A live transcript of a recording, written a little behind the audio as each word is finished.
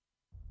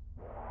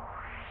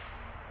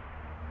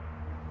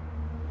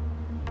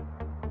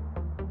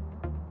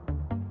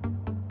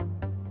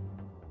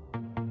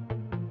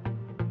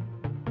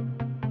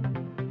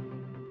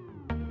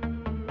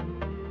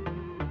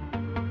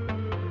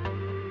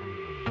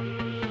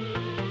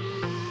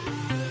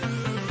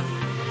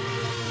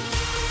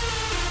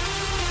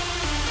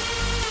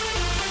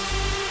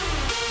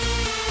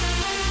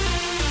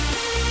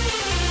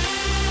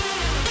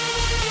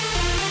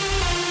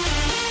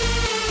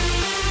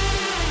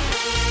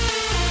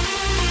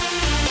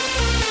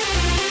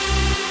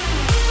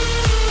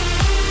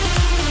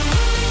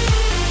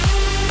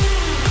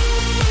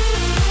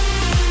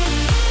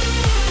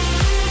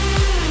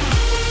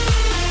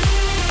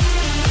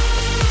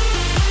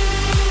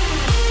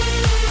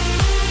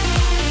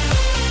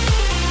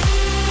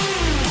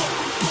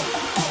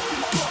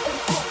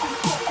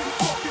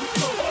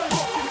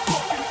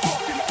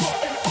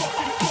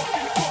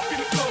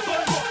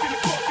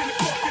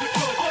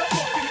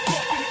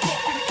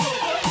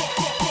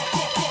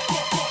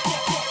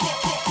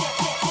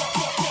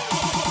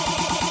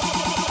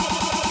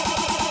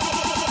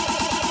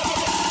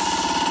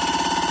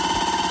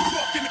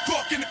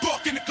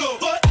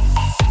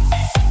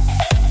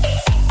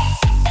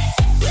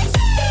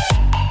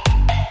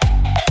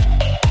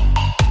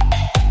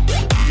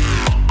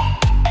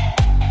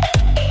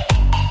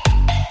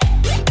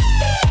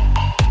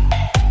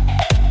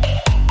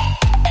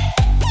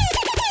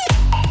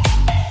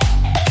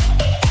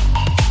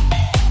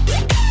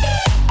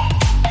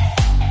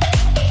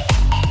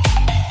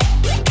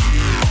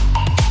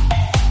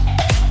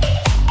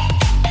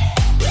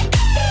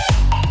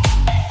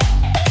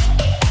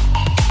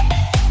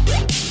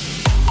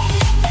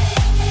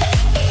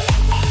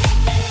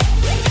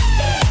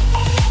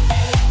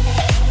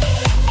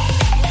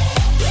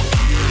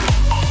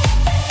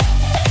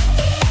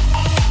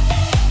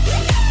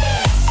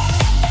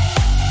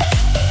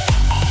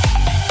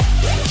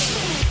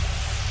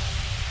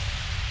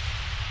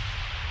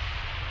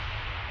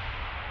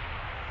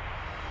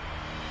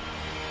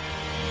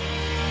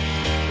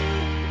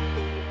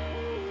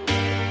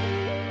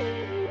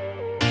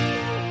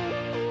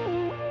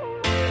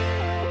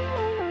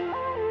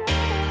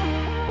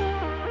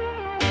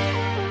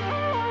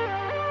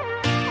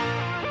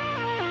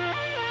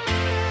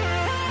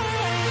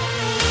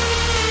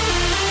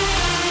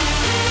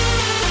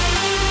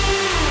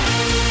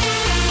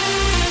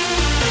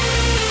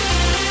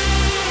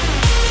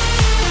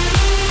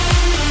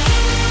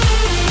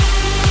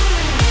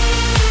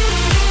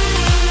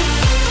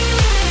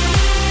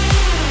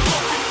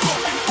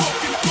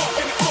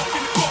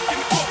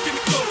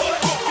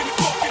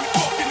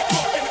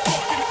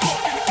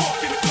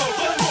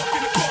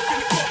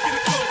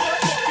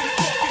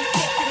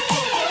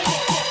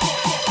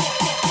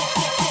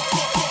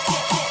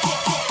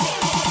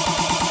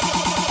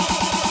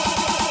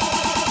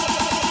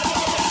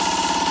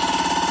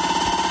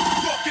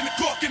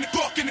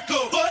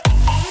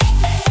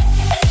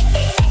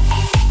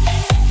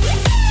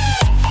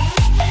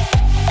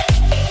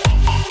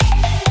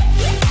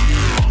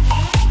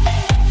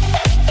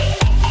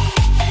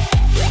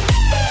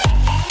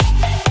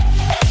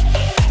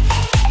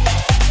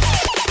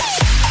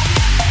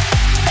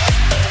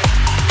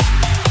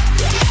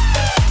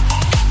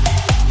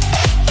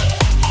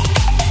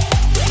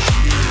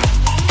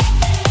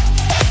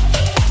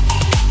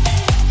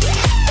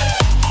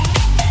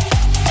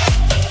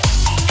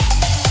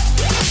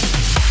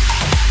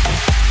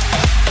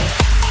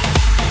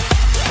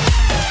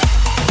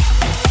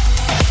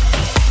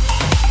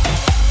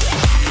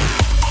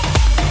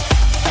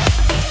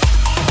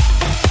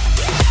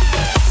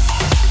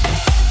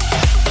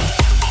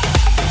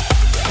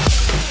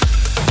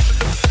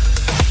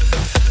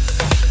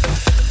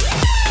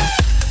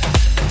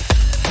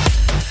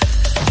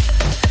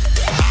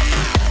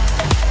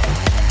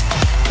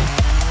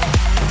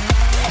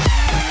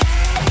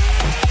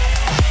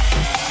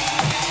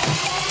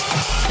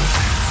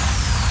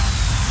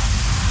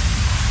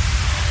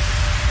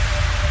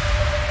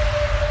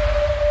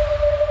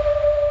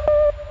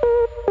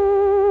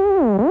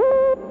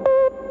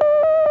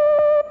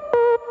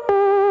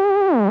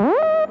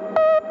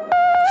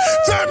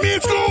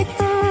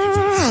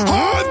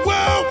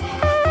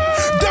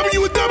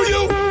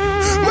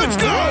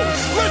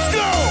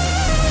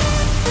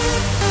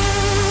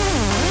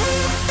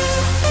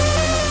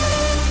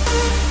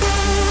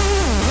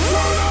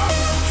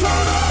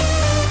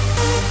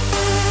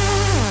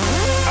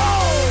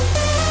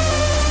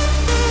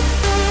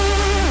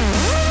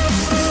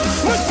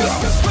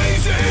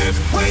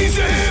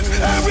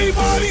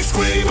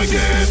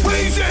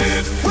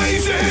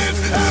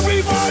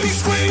Everybody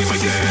scream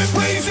again.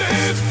 Raise your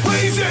hands,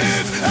 raise your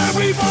hands.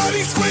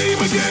 Everybody scream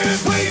again.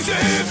 Raise your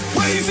hands,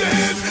 raise your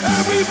hands.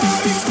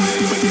 Everybody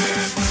scream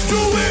again.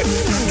 Do it,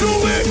 do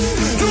it,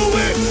 do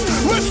it.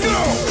 Let's go.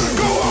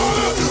 Go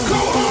harder, go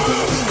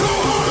harder, go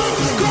harder,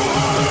 go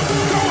harder,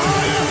 go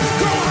higher,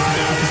 go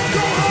higher,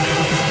 go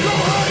higher, go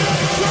higher.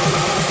 Turn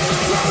up,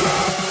 turn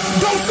up.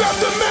 Don't stop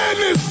the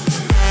madness.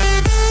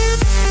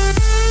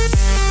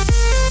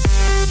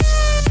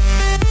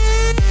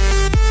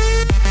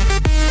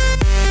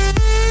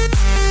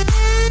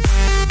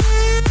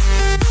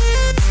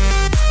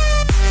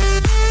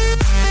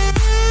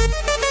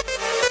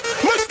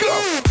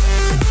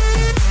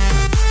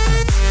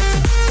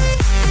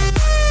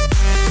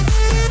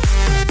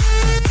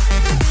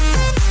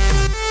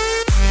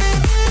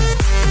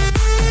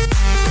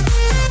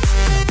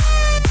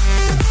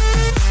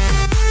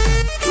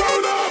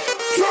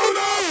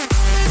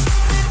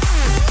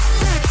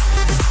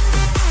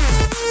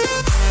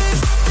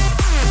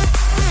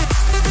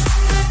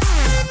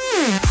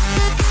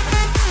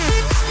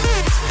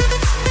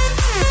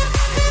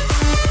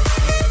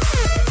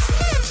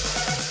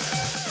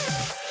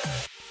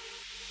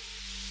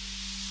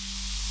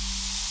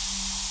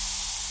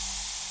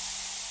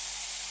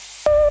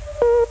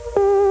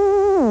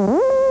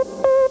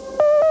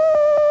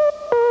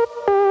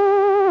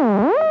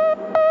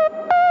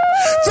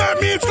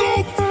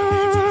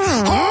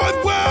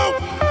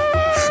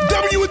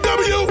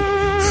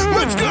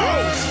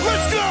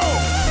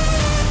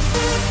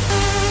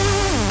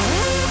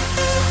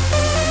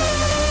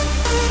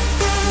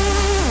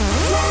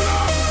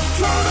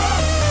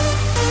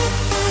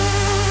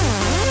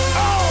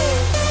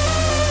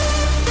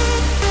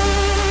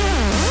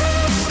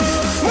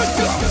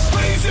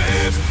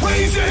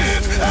 Raise your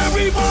hands,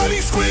 everybody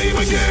scream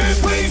again.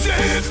 Raise your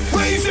hands,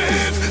 raise your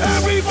hands,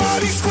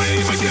 everybody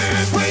scream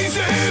again. Raise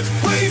your hands,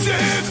 raise your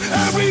hands,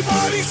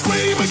 everybody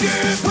scream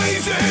again.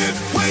 Raise your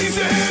hands, raise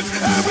your hands,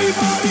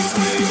 everybody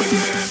scream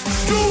again.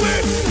 Do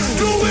it,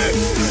 do it,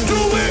 do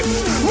it.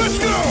 Let's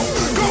go.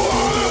 Go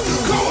harder,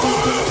 go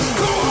harder,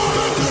 go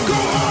harder, go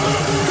harder,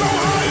 go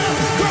higher,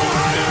 go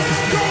higher,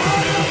 go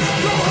higher,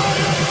 go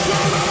higher.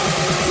 Turn up,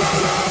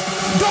 turn up.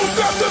 Don't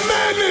stop the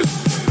madness.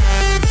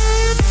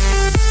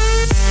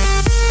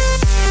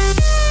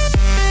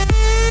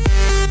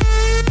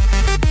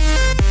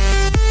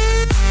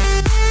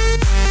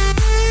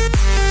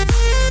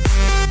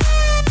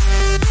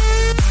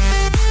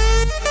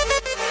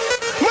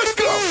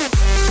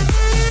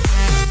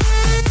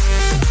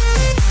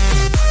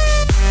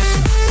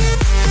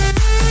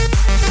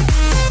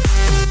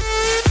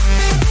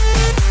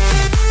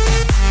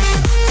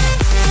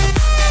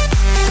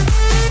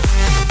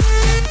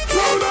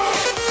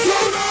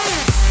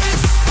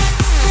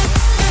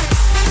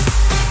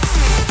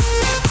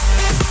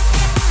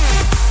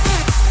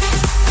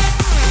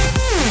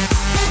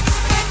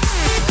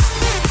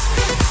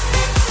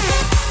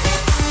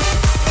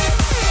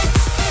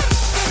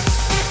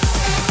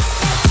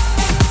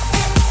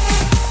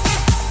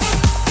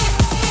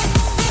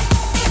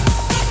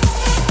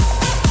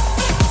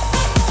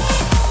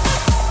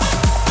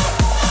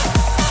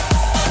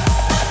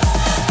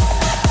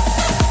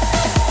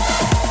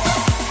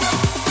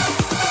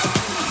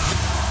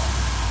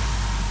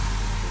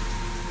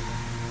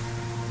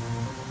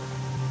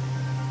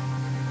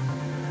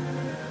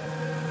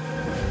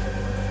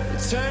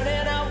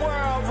 Turning our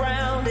world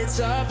round, it's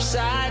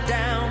upside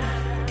down.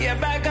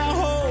 Get back our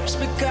hopes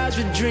because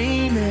we're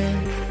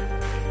dreaming.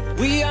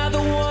 We are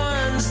the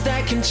ones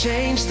that can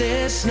change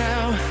this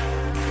now.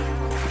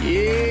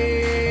 Yeah.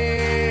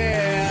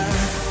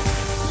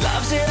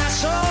 Love's in our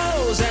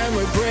souls and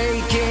we're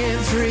breaking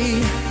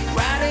free.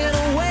 Riding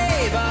a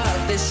wave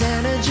of this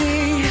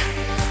energy.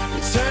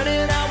 We're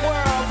turning our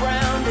world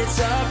round, it's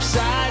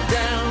upside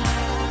down.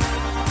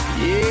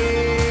 Yeah.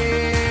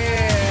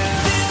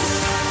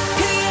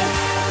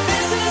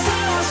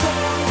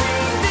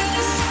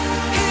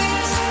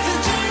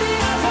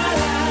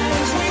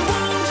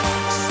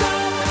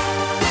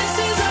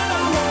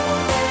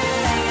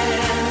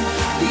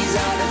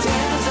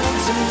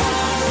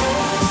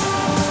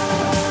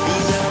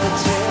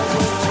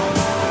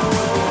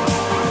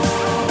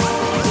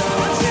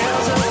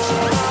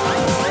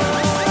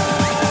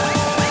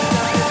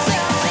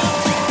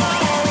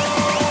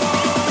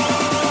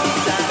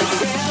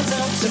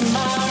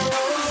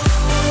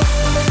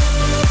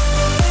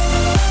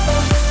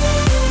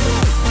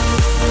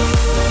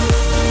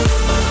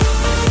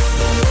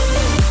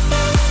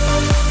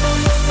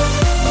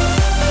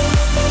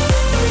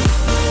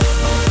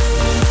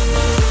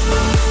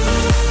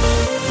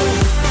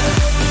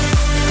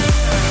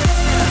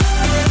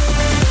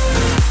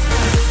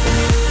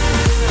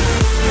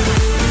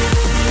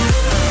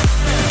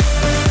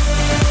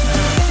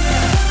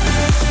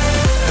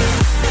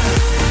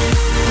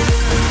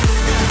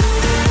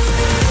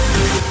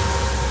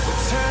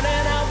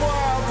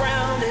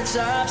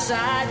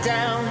 Upside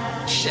down,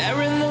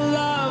 sharing the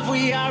love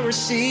we are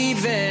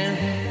receiving.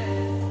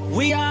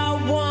 We are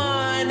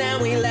one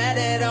and we let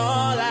it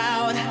all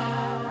out.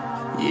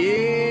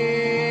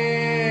 Yeah.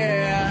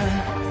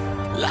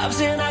 Love's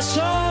in our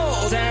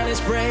souls and it's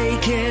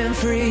breaking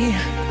free.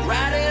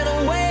 Riding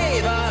a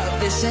wave of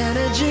this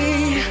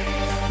energy.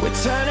 We're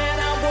turning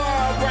our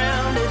world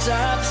round, it's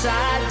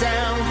upside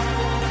down.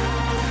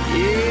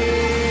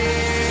 Yeah.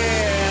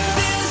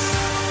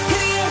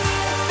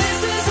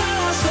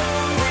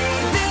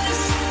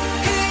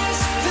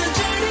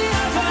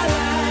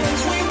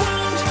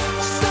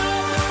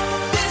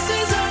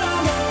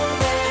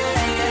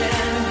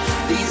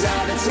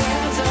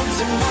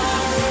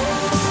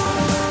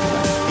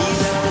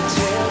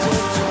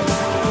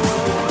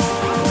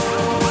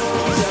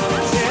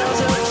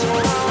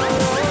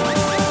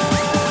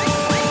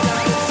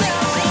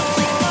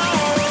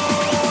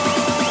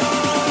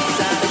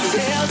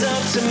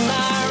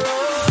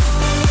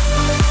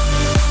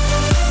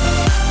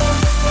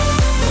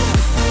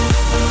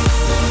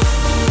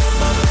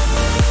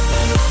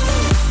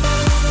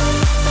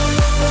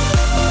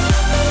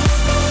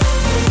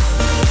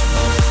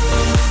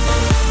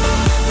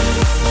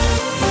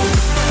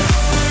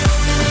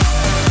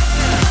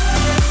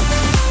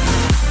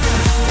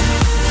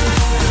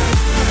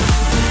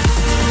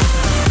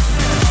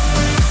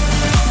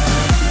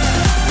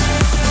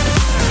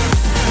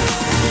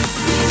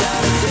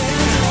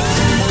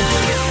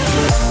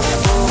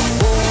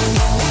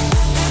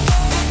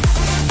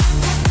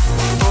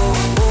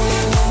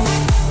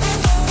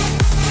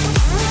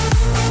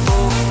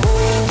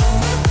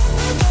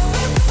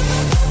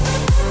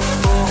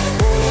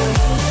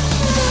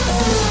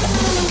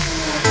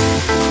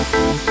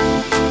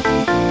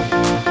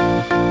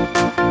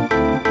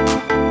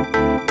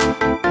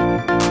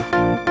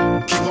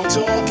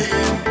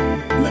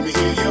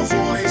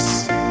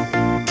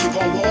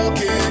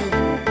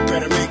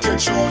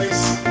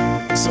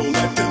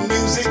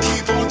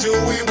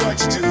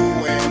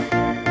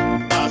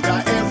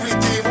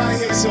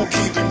 So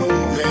keep it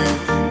moving,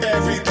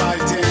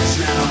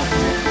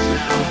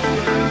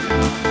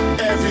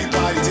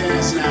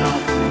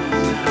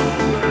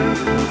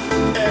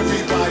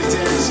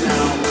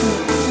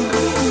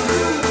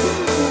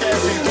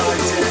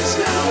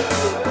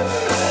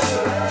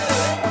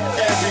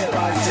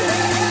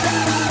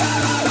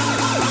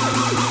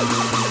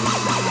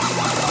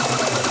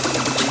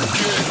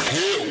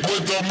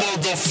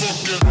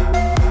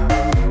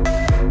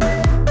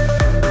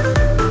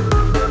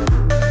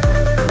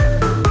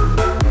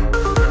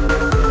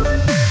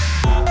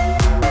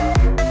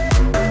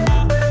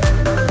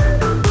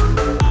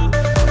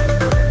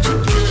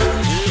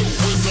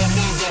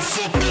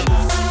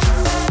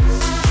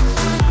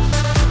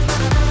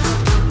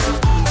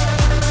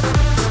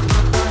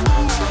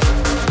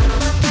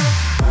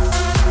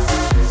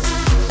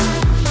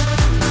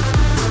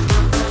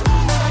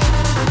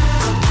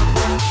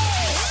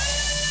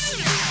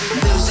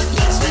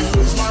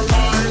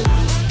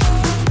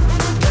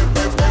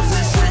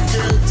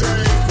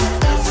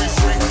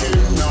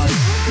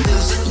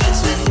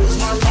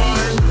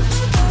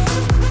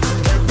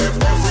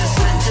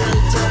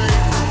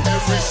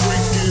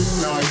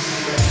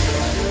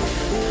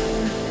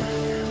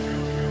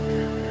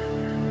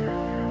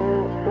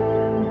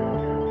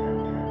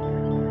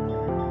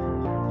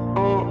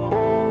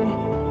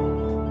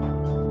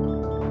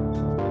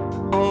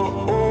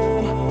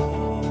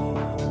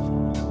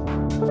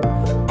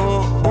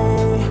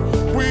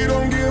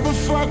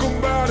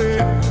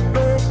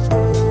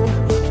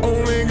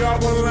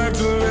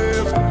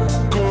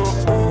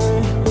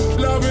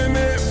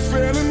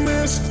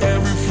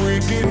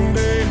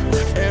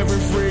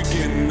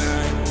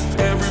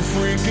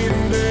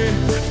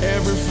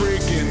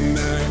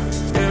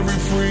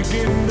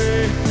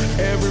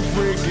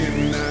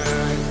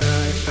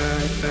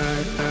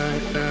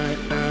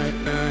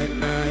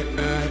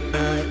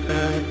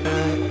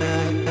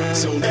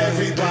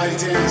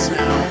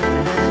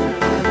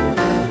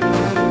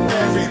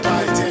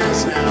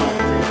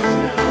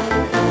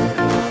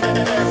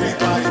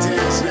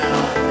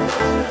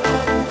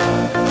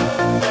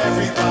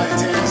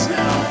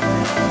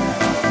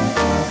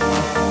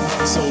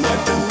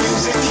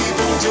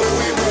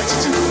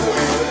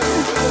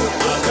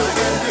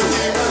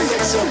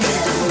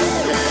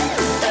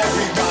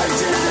 everybody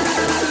dance.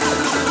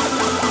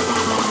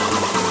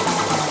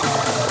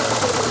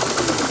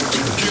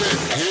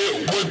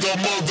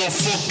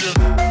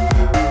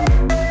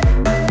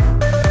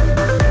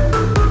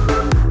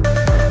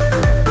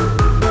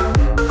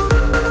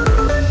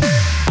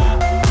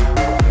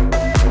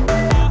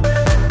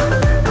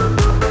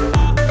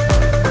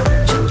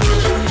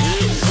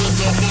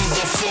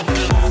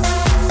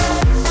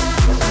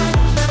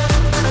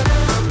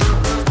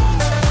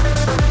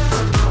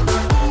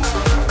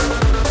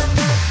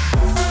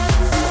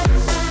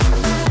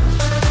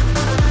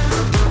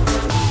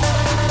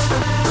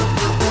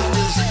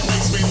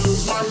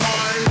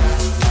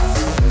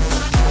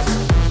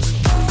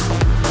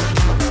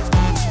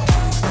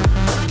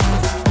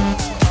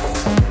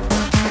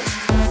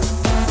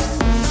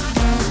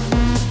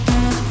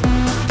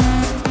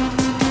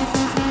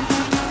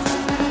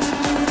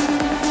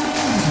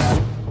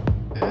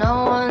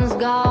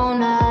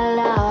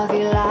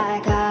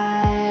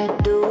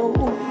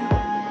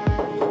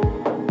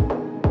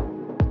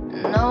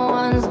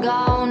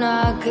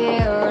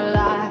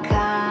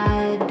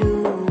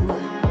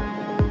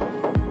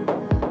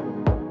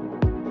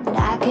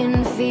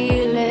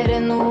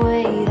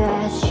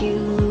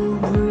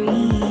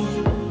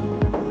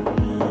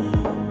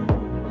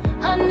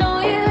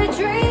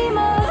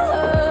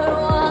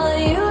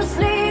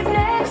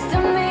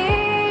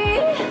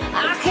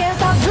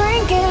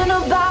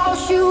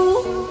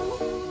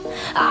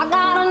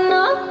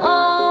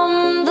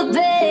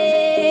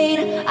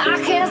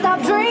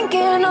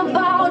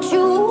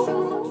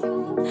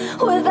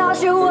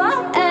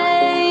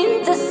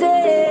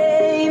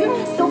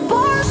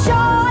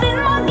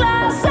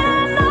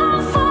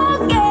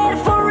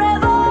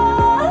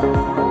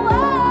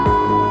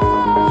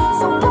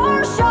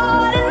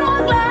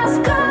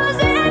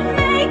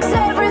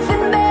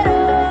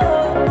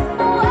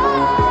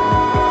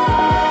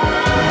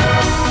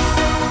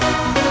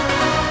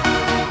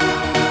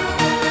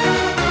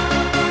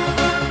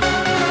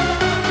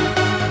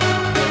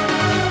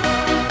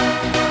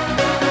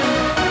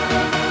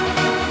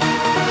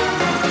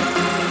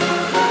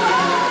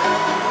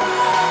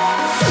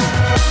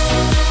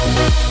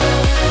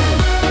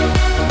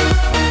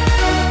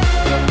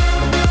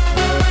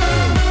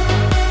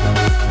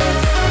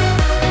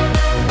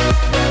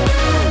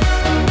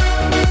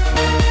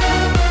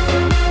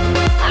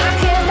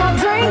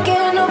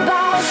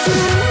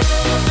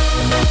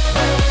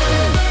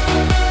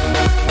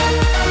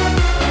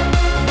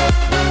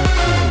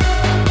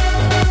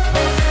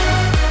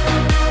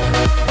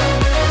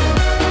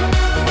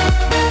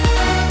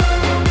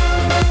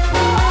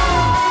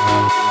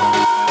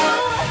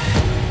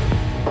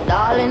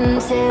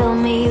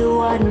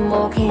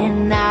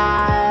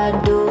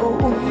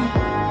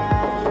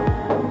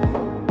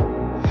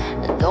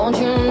 Don't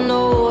you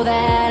know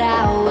that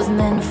I was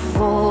meant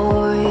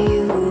for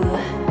you?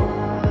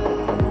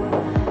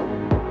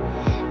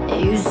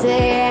 You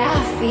say I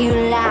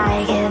feel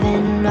like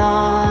heaven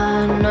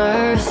on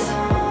earth,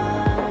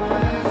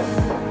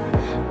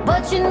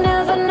 but you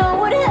never know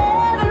what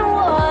heaven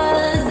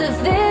was if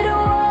it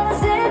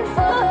wasn't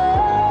for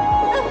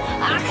her.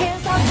 I can't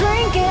stop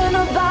drinking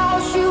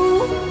about you.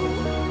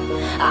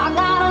 I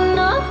gotta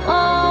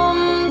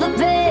numb the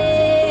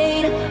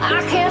pain. I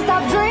can't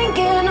stop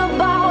drinking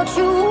about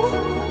you.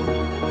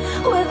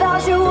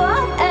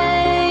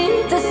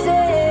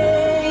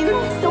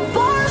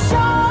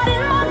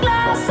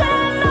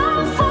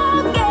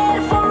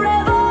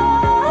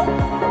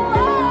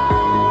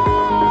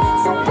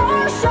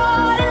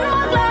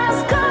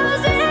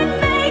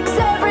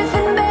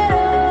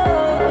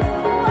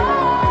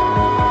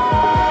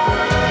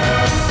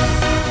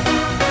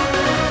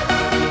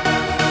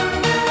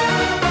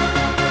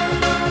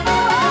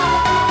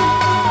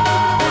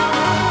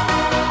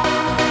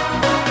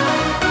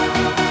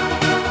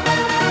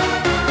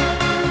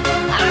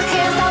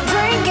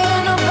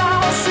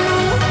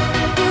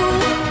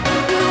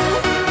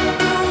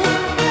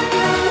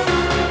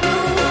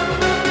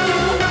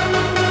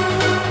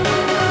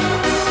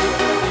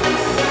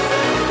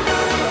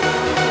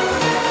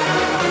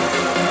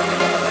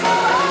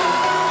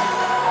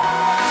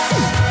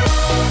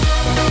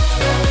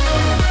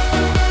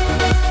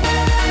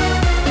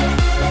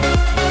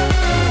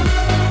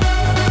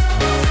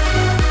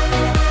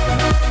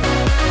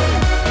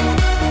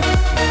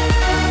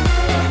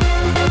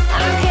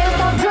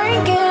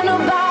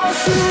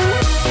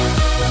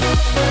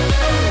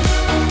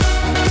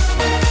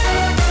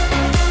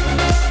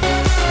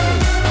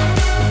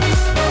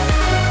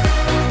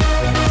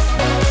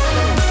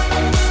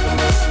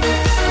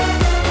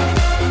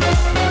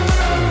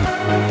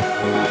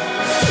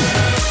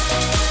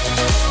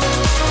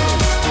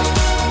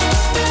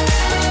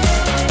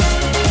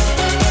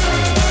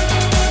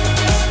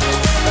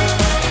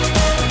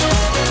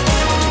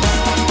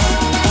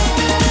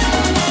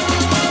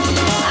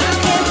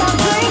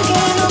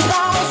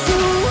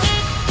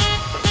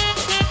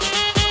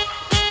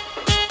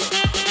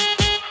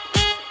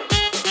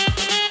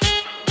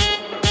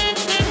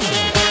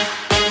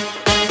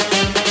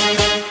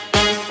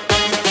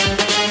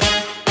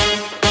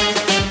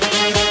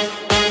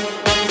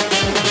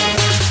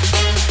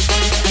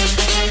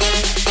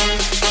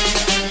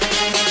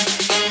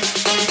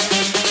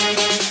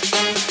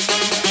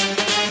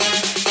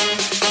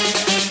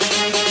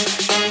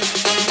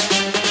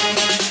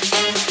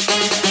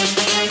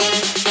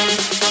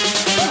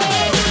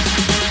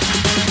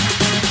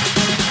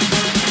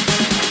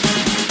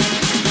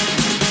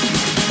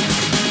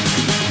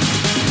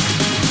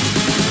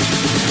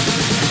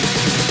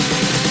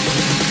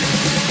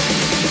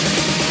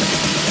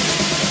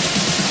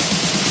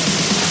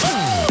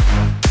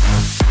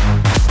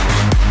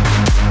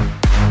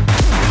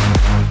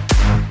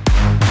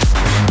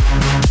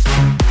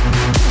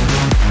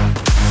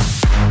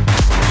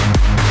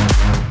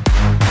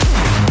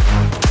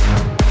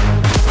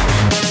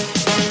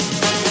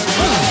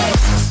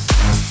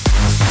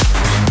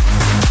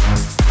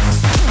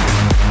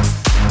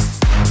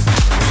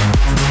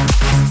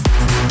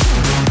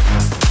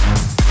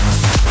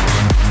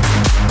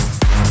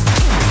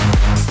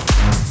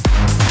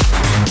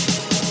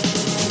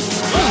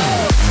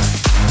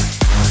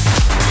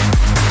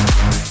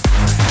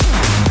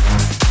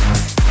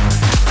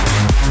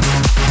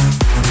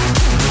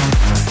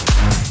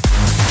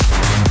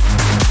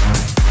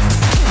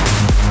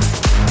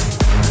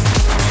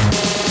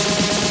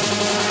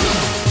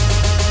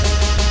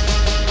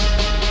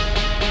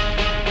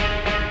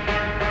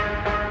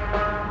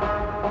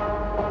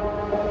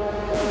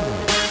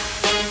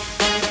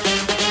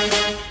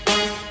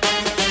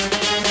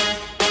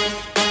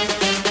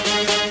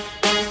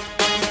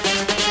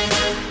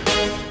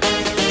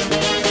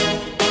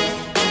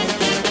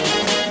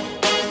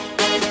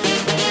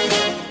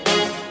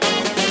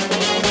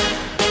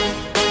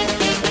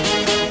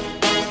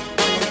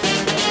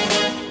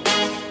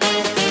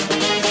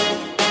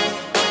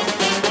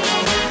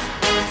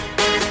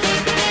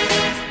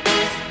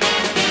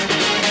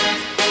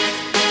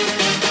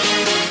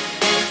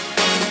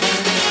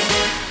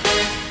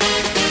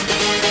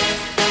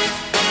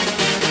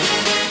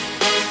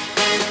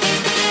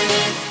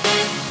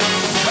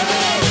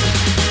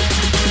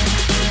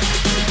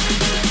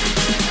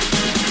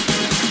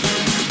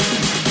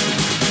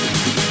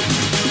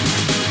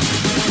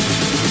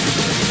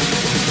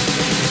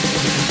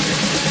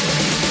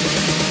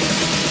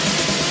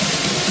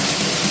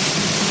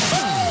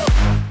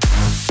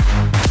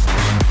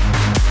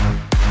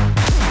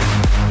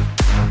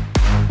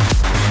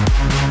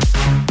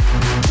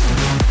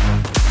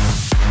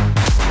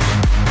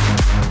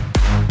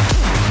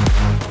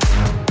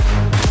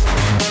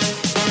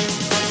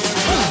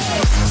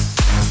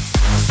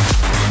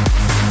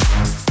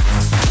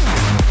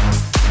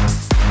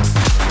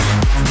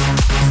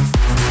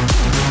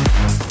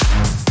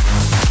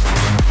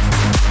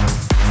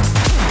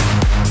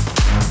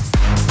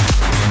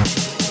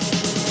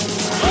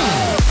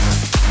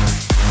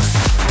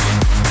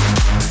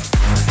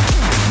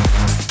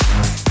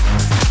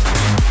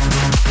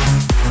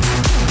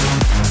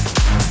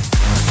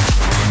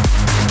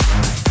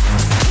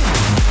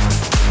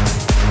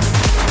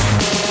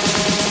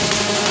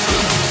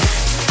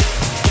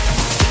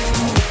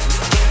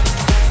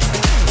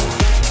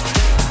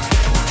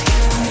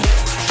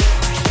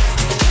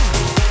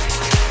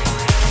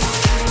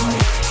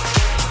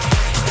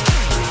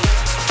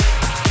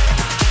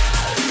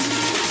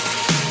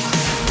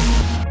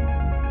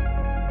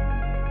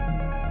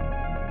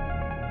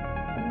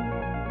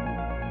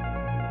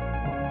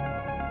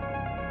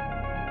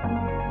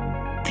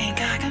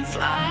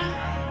 fly.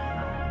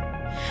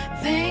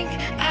 Think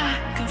I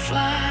can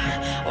fly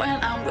when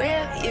I'm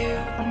with you.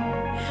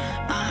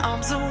 My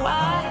arms are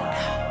wide,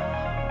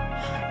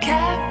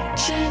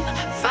 catching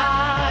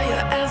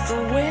fire as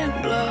the wind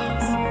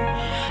blows.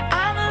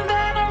 I know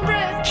that I'm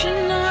rich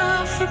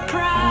enough for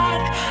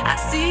pride. I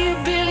see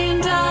 $1 billion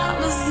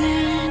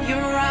in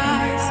your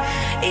eyes,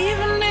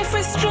 even if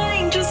we're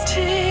strangers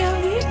till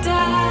we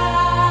die.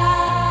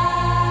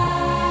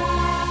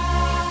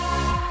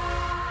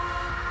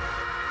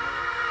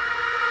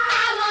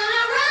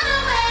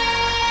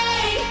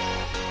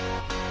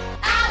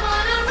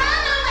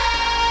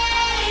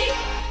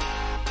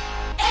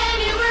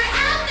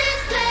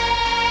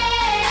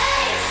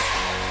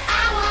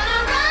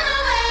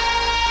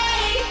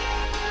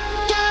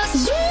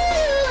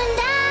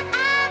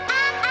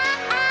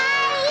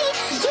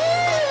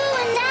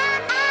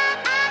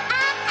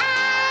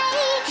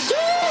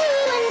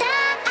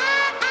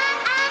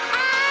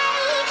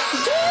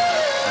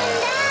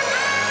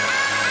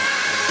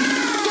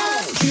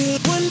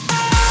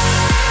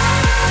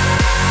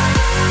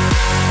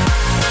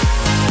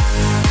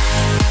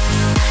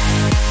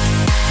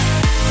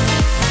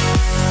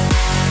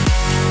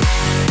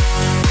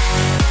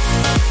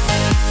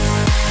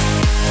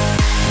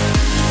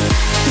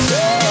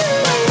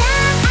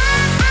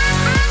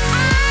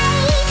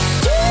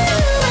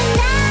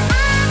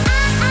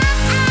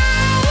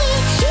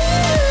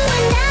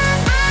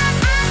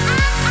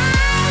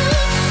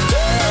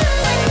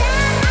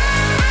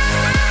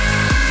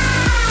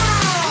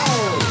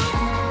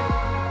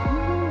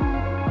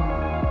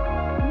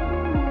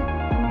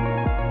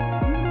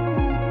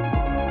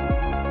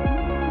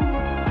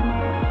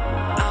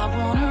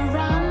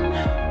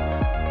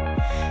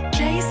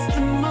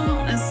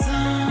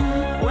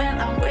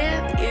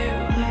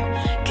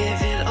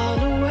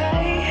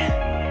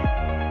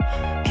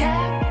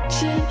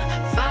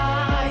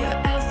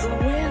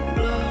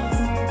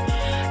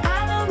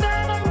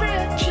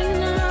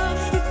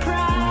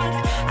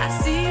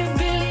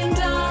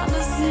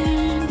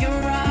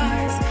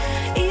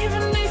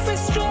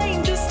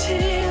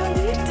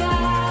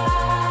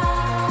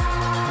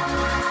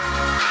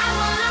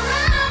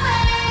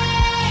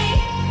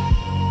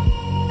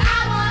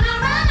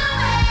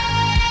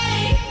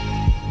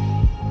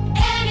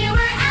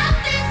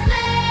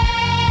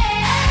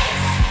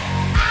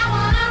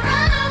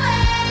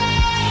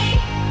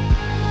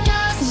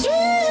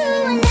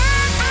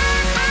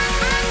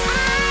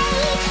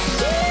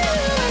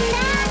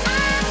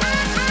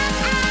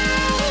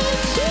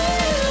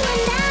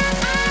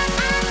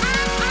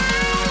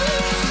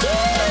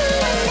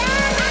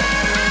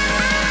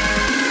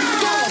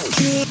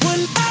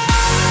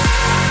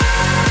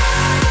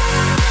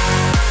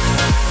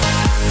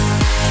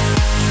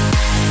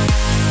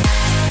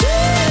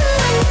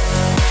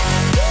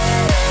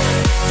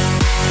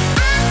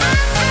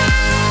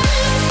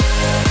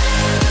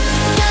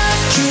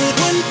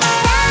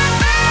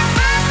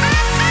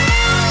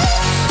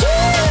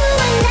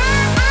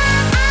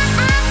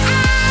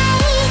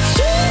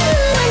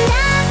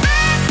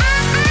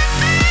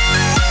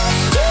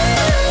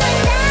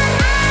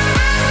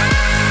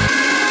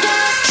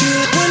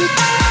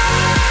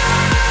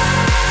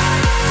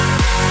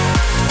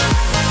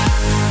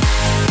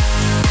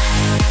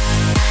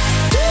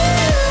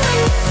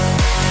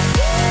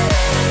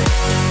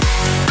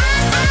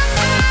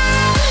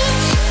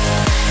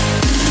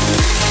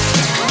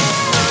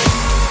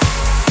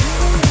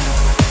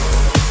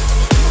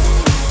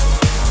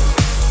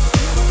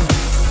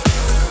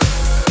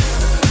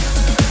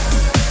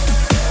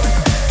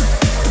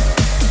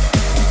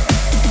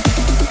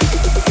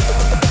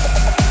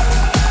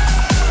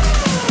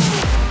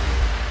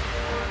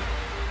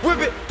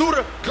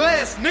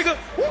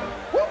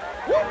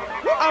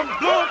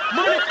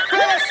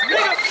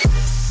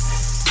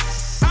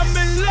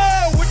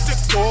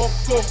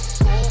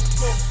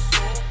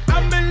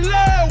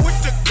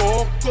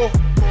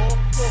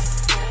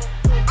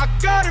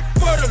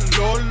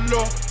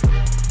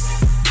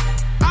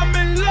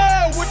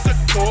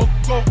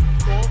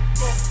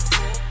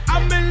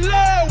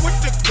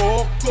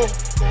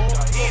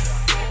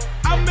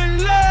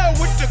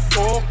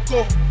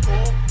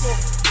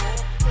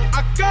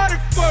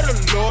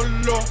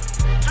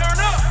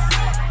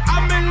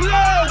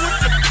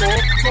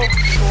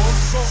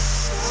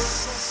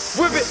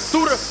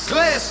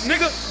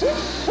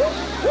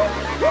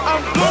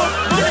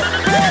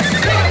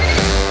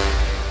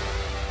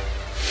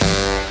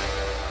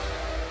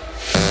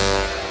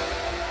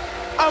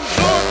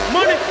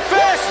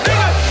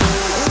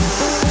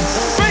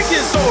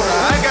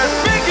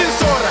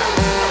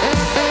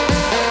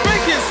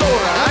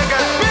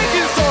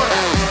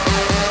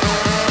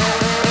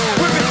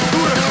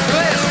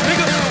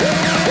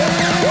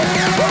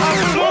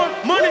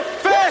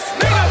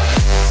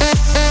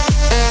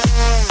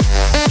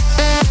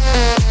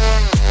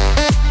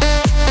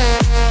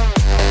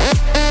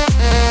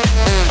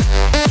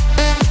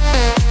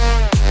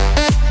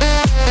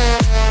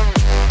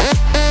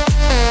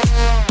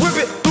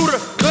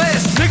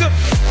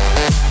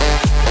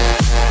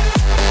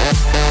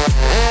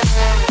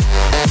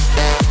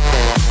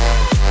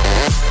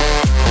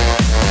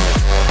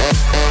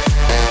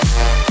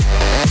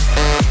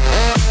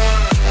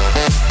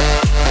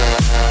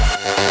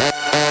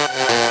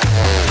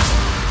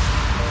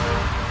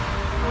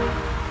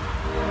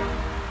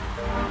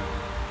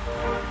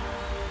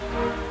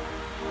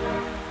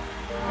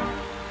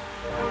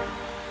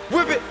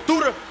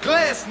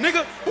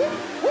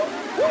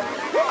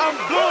 I'm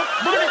blowing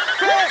money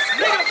fast,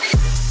 nigga.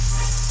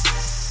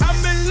 I'm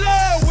in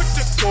love with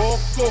the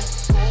coco.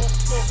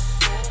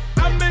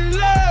 I'm in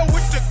love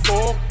with the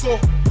coco.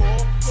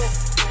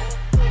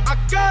 I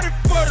got it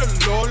for the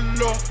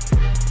Lolo.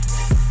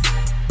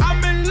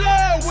 I'm in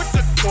love with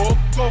the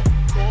coco.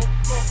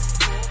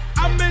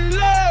 I'm in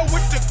love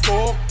with the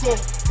coco.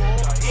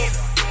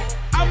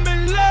 I'm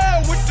in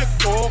love with the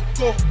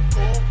coco.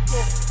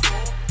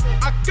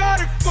 I got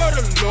it for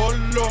the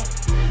Lolo.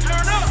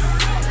 Turn up.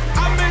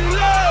 I'm in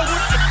love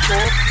with the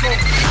coco.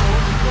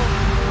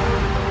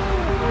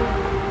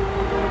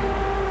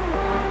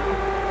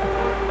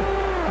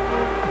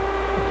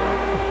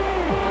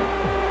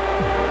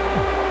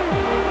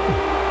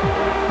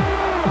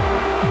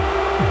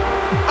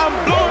 I'm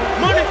blowing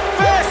money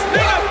fast,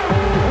 nigga.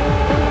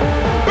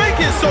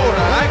 Baking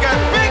soda, I got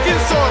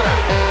baking soda.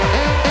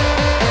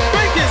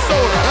 Baking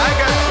soda, I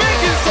got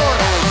baking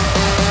soda.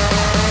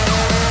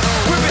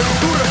 Whip it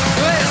through the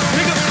glass,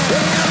 nigga.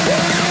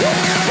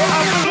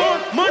 I'm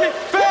blowing money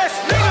fast,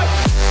 nigga.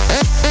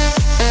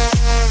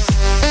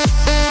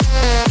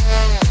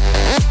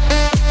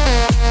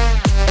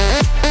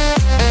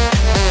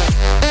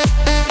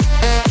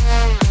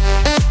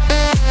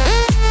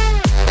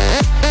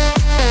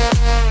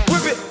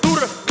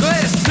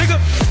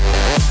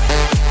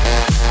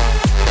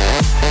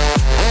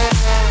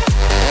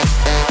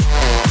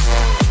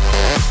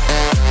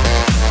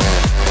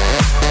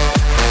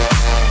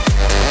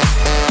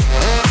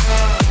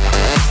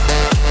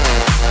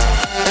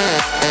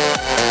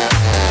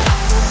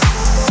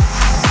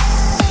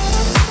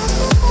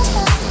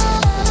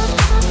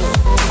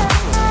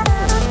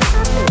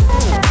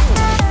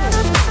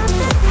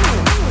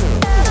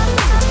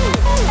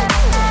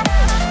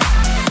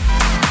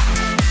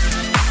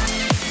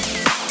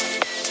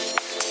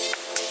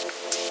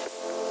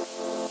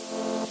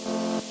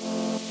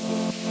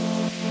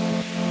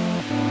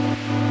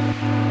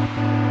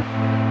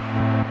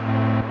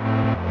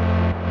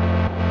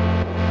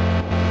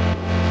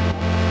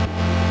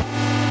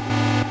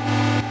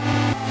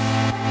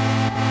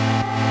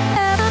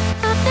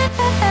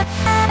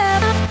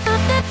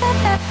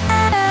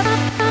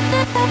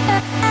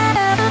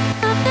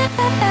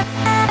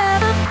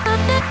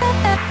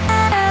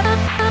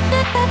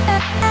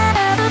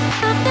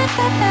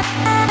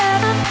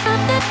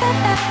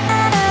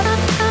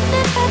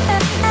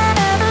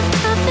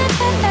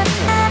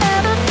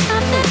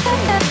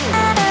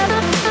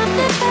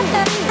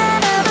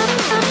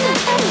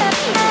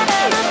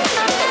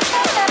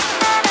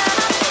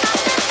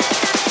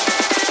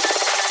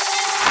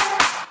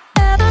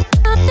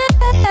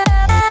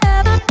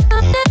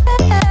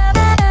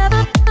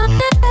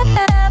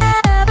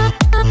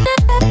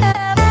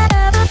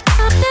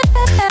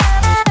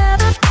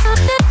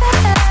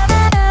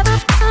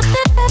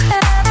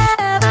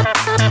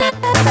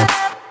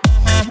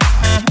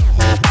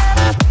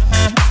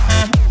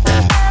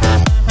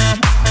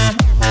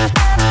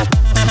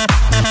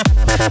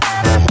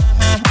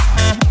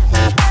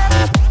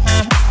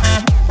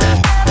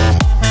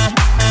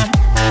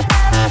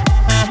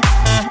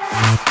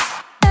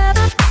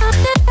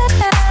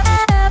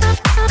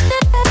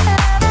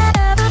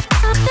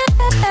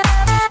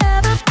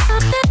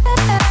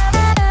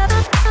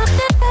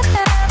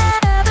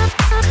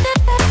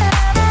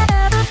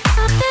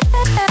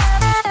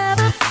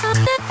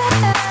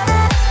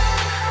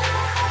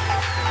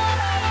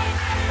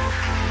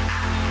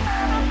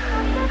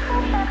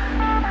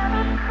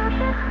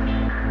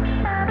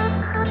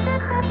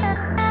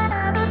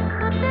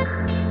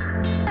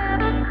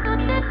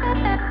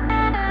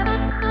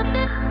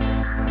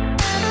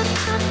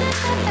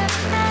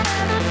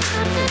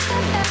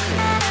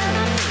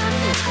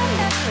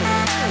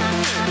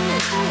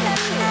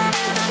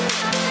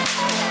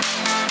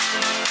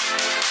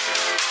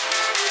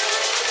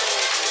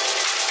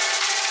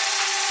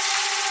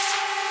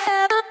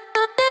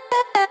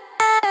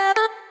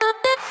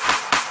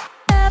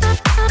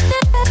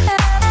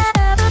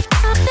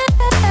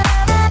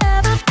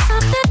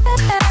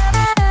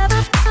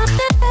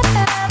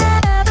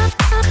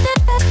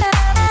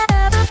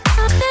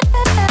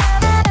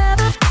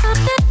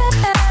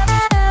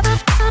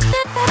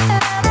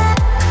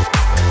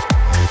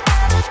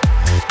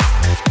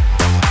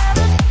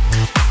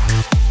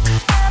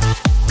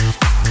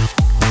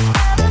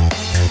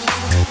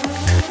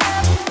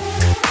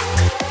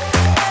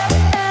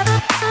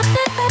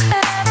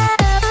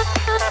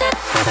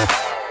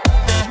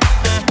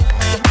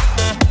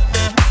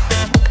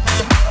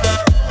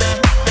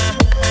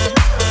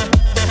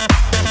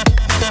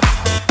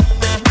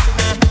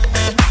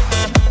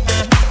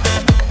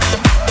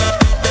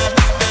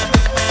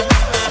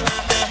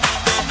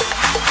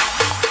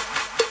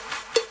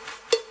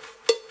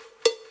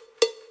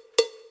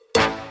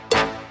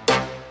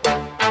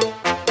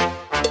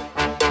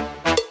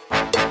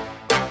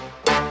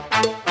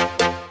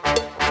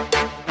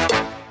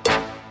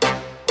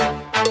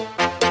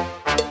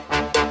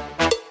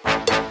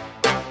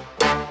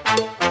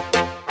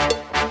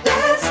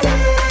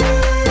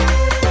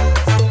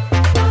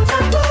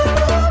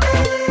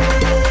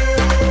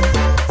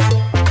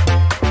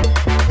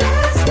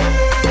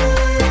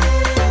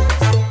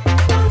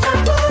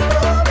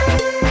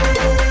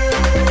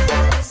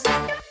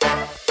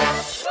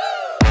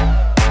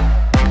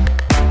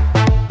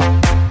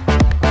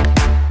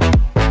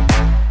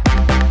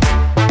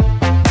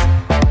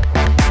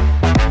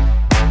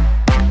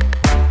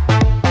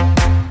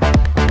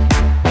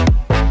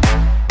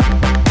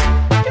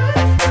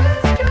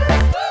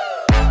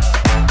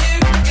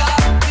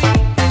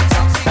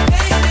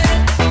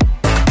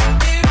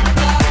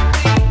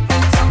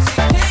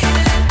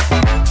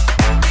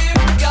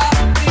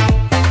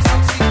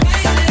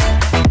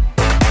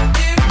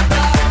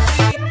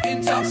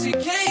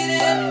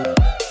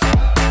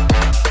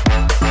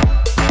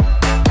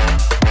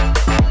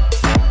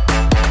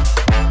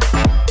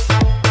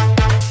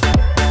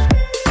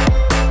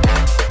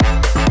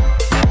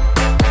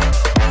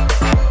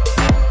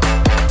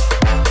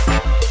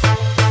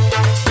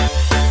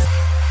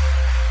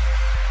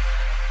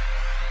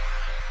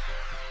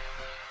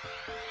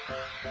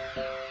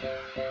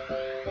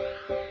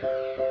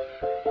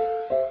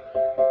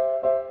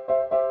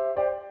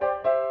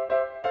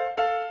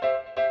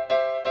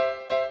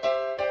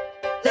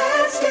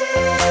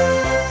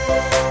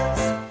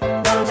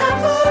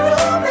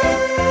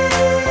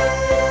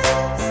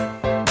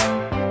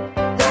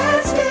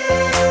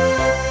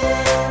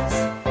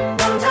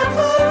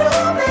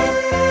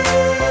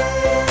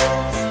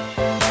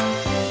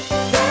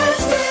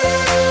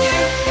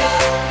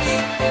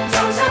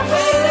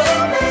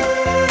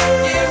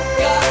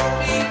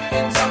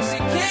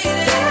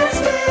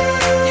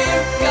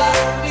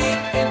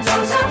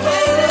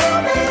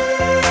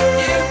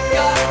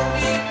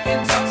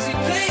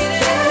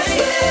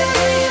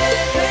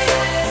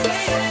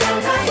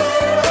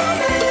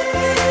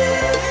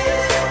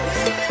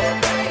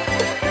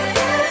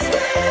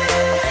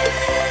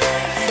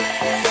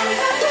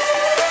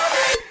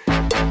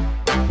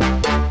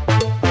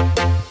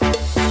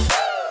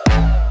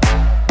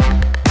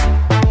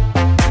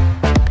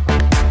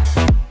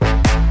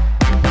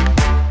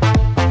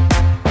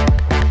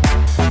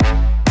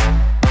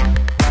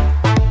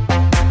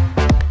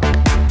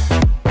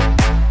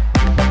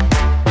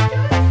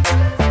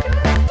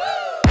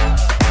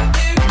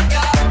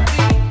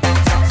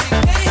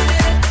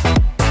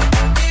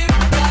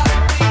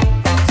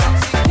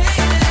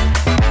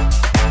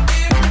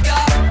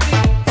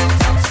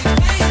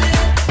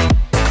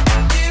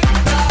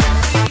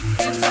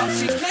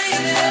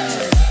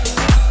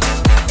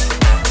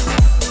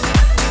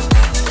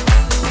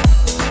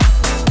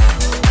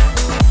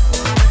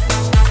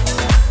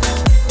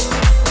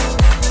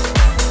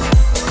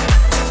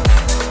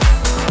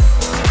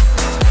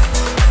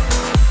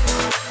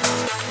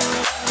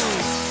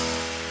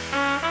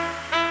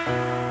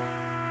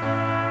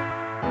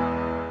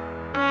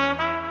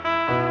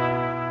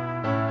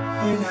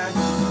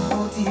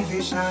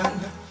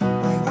 motivation.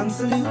 My one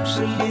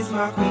solution is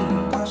my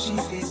queen, cause she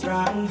stays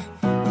strong.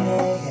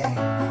 Yeah,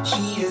 yeah.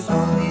 She is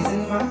always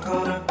in my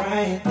corner,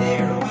 right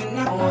there when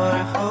I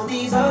wanna. All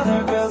these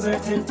other girls are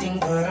tempting,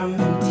 but I'm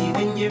empty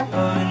when you're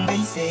on. And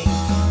they say,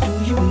 do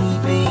you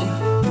need me?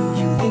 Do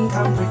you think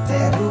I'm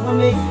pretend? Do I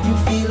make you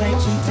feel like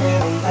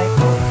cheating? I'm like,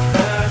 oh,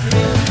 not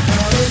really.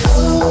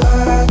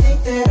 But I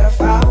think that I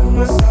found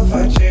myself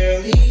a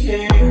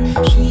cheerleader.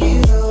 She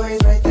is always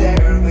right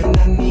there when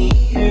I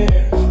need her.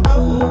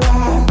 Oh,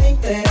 I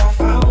think that I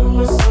found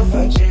myself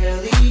a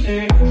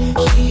cheerleader.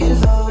 She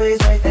is always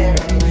right there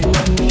when I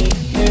need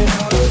her.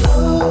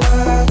 Oh,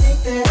 but I think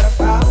that I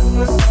found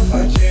myself a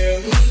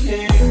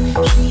cheerleader.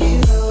 She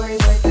is always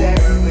right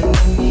there when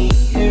I need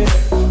her.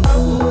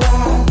 Oh, I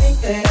think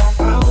that I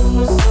found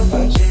myself a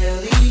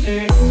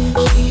cheerleader.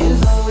 She is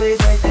always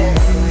right there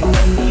when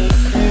I need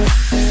her.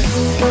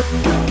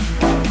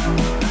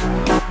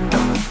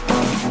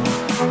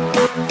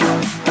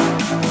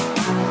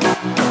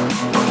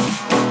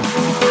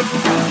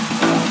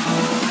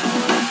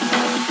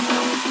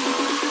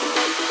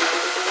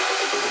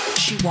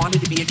 She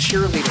wanted to be a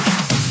cheerleader.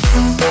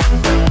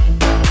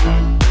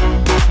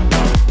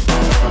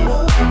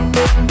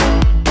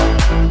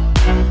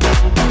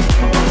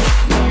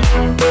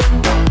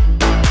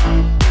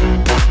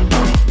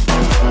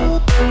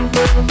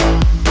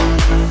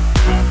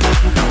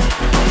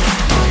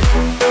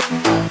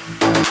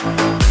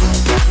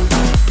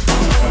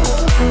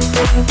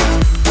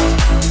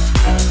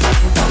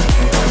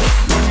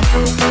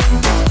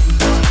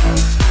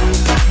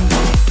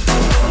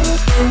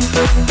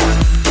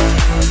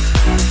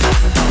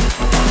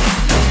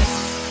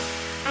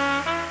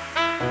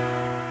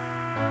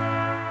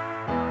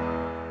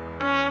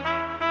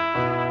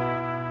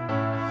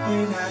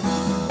 When I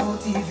need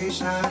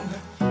motivation,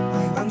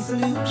 my one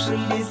solution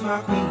is my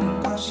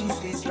queen, cause she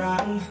stays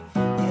strong.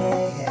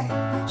 Yeah,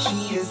 yeah.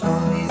 She is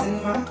always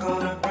in my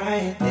corner,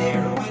 right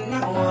there when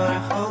I wanna.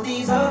 All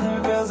these other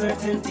girls are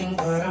tempting,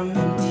 but I'm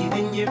empty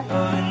when you're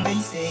on. And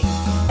they say,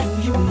 do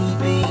you need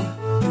me?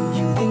 Do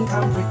you think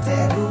I'm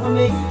pretend? Do I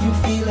make you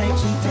feel like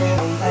cheating?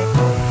 I'm like,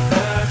 oh,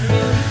 not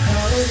really.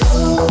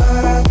 Oh,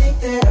 but I think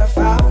that I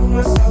found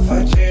myself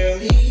a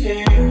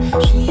cheerleader.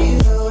 She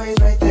is always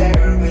right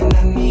there when I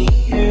need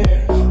her.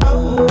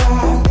 Oh,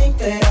 I think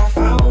that I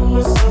found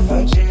myself a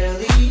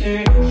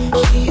cheerleader.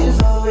 She is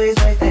always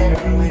right there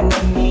when I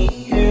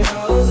need her.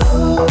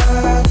 Oh,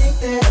 but I think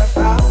that I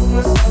found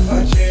myself a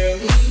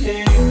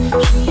cheerleader.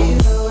 She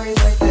is always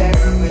right there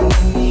when I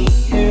need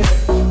her.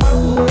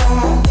 Oh, I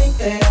think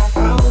that I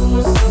found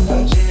myself a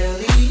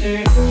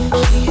cheerleader.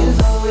 She is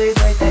always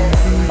right there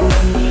when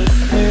I need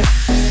her.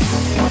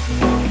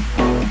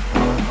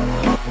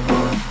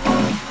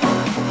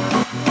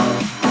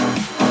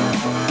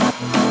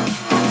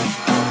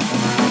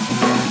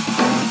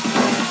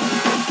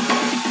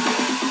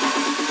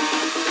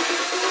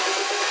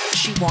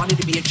 She wanted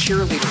to be a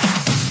cheerleader.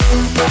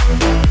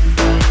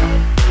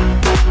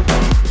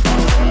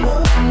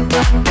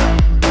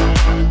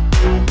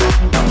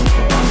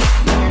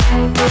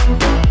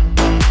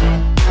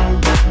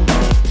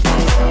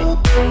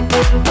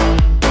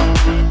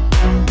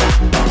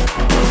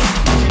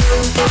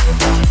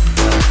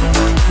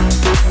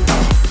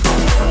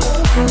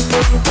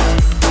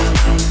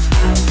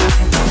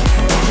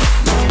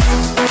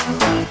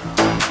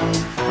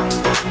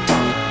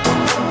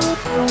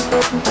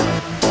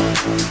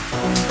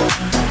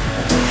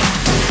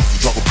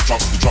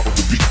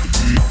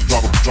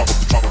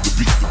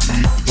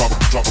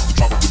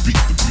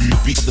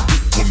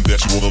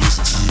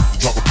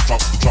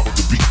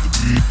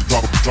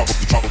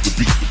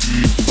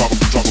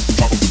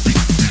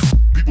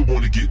 People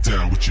wanna get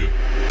down with you.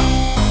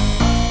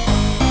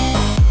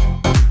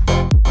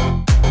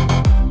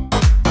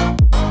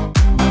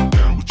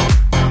 Down with you,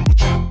 down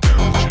with you,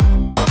 down with you.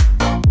 People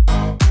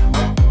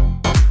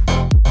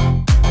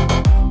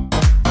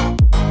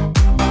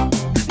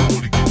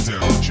wanna get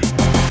down with you. Down with you, down with you, down with you.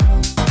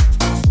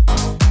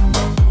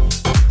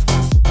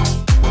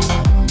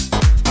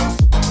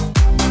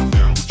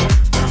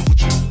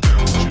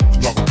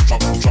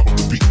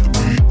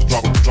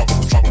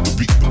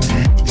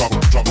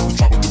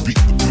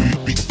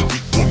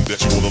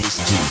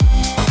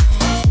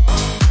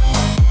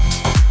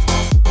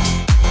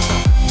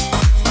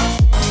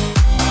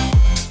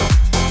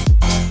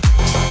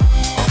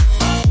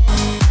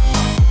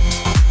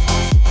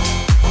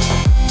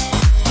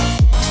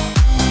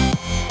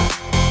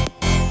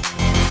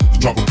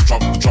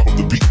 Drop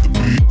the beat, the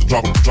beat.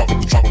 Drop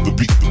the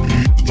beat, the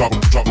beat. Drop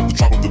the beat, the beat. The beat, one that you wanna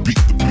listen to. Drop the beat, the beat. Drop the beat, the beat. Drop the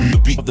beat, the beat. The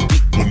beat of the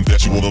beat, one that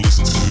you wanna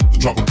listen to.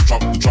 Drop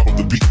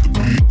the beat, the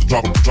beat.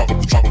 Drop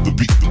the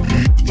beat, the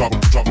beat. Drop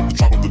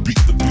the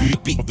beat, the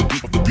beat. Beat of the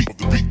beat of the beat of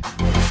the beat.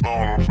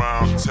 All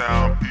around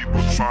town,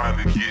 people trying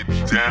to get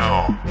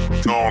down.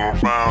 All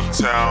around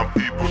town,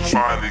 people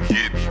trying to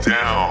get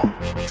down.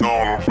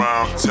 All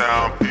around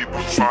town,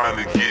 people trying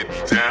to get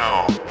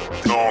down.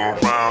 All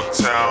around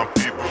town,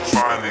 people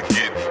trying to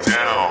get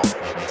down.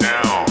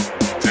 Down,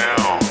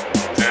 down,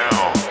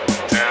 down,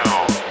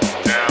 down,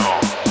 down,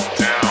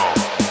 down,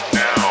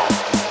 down,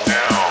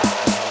 down,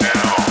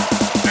 down,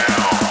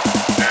 down.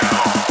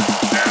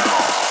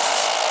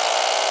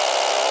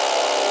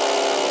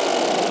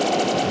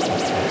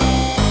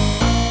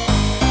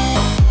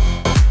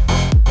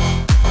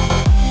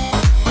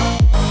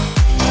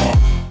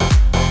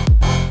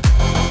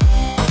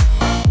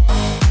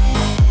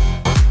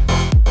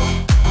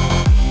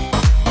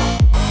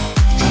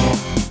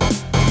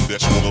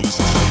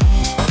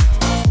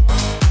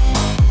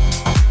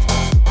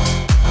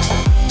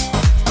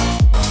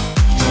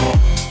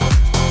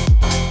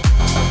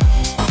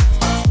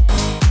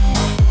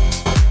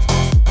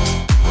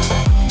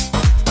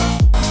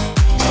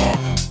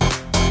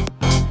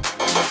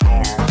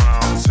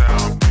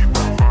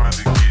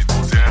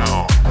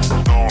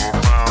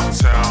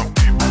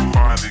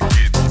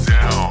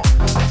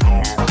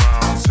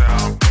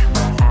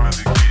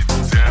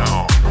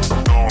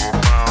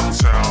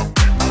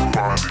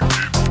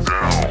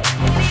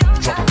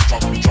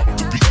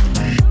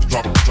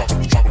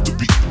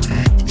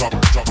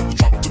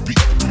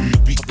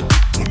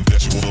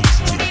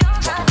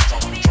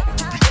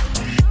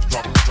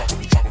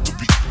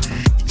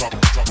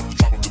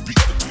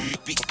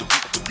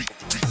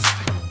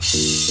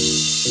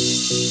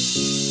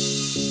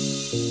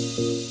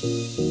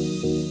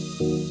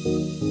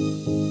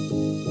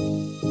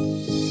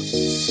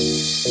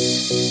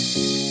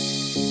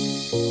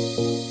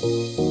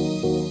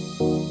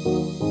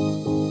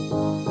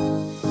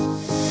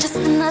 Just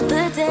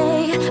another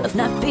day of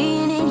not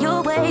being in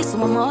your way,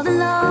 so I'm all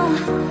alone,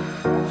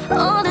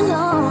 all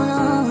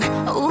alone.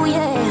 Oh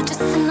yeah, just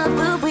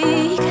another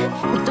week.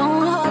 We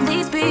don't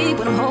hardly speak,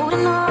 but I'm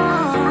holding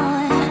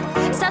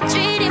on. Stop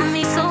treating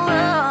me so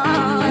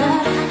wrong.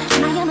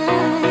 Give me your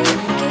mind,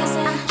 give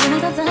me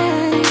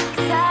something,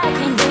 'cause I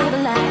can't live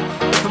a lie.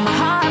 If my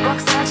heart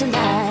walks out your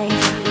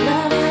life,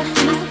 love it,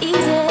 give me some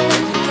easy.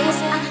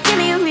 Give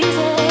me a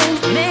reason,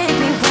 make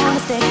me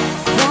wanna stay.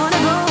 Wanna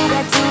go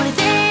back to the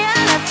day I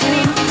loved you.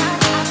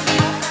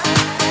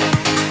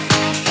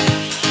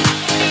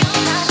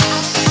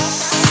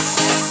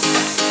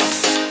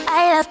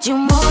 I loved you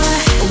more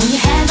when you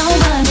had no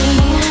money.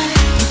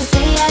 You could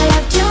say I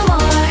loved you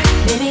more.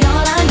 Baby,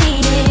 all I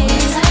need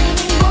is I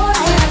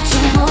loved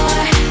you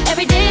more.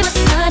 Every day was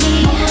sunny.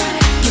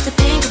 Used to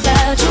think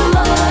about you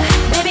more.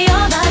 Baby,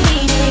 all I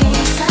need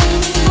is I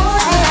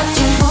loved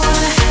you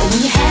more when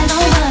you had no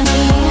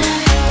money.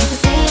 You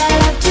could say I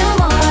loved you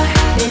more.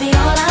 Baby,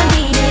 all I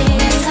need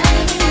is I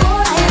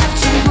loved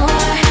you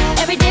more.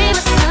 Every day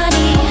was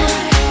sunny.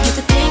 Used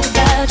to think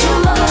about you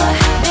more.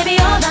 Baby,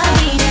 all I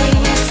need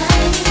is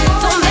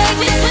don't make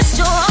me twist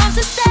your arm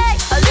to stay.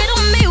 A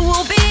little me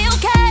will be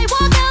okay.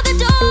 Walk out the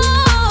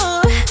door.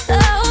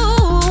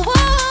 Oh,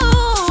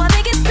 whoa. I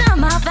think it's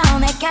time I found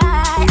that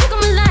guy. Who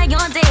come alive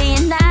all day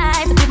and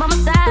night to be by my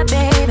side,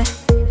 baby,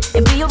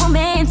 and be your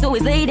romance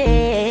always,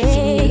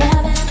 lady.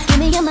 Give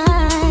me your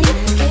mind,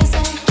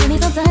 give me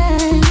some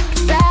time,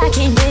 'cause I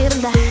can't live a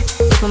lie.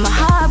 If when my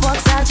heart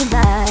walks out your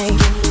life,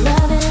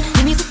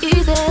 give me some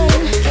easy.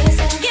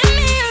 Give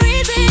me a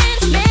reason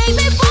to make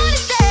me wanna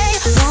stay.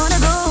 Wanna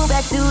go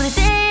back to the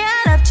day I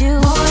loved you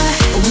more.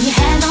 When you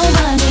had no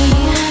money,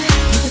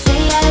 you could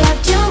say I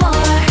loved you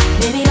more.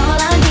 Baby, all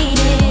I need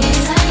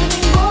is I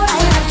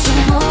loved you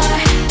more.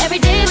 Every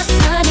day was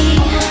sunny.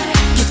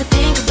 Used to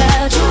think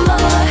about you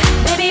more.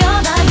 Baby,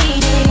 all I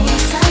need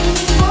is I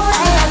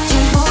loved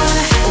you more.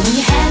 When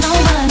you had no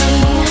money,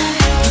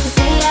 you could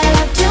say I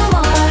loved you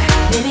more.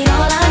 Baby,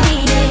 all I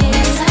need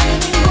is I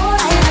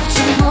loved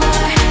you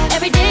more.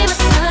 Every day was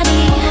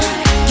sunny.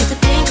 Used to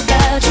think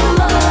about you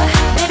more.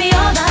 Baby,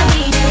 all I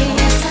need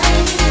is I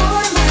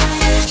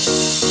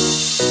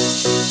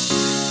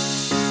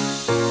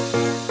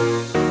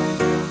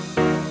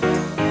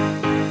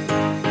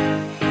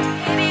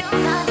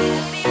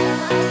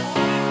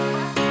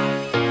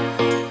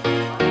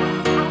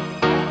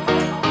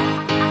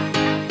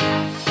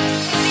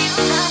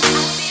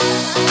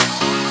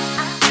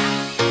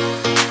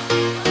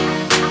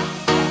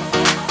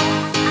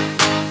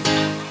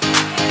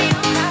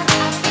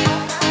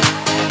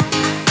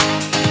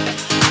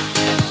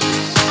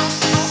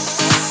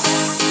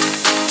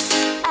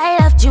I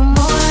loved you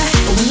more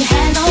when you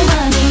had no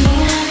money.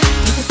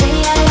 You could say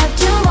I loved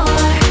you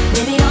more.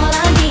 Baby, all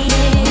I need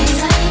is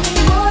I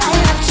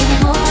loved you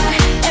more.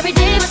 Every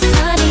day was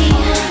sunny.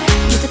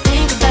 Used to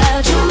think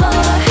about you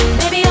more.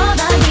 Baby, all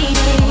I need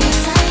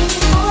is I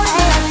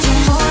loved you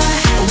more.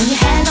 When you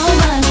had no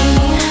money,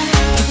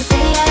 you could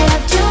say I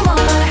loved you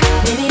more.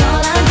 Baby,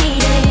 all I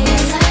need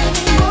is I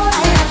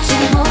loved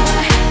you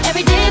more.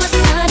 Every day was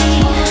sunny.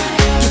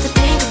 Used to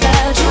think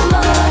about you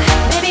more.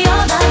 Baby,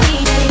 all I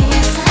need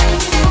is I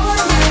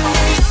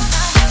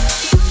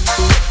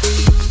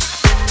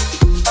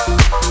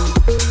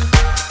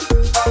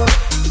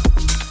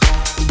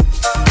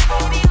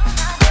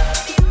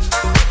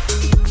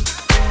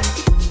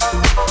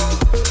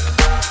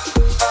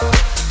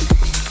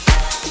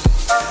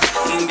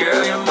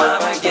Girl, your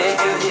mama gave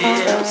you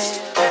hips.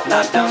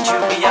 Now don't you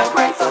be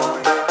ungrateful.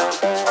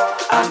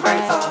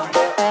 Ungrateful.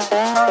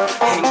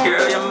 Hey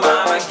girl, your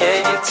mama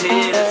gave you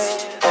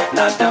tears.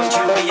 Now don't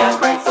you be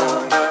ungrateful.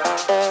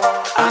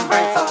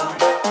 Ungrateful.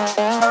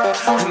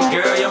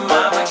 Girl, your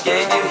mama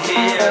gave you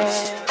hips.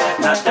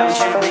 Now don't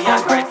you be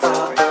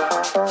ungrateful.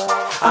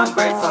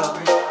 Ungrateful.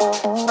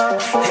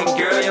 Hey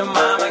girl, your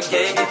mama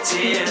gave you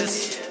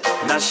tears.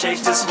 Now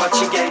shake this what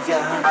she gave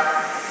you.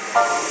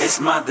 It's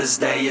Mother's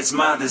Day, it's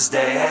Mother's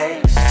Day,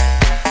 hey.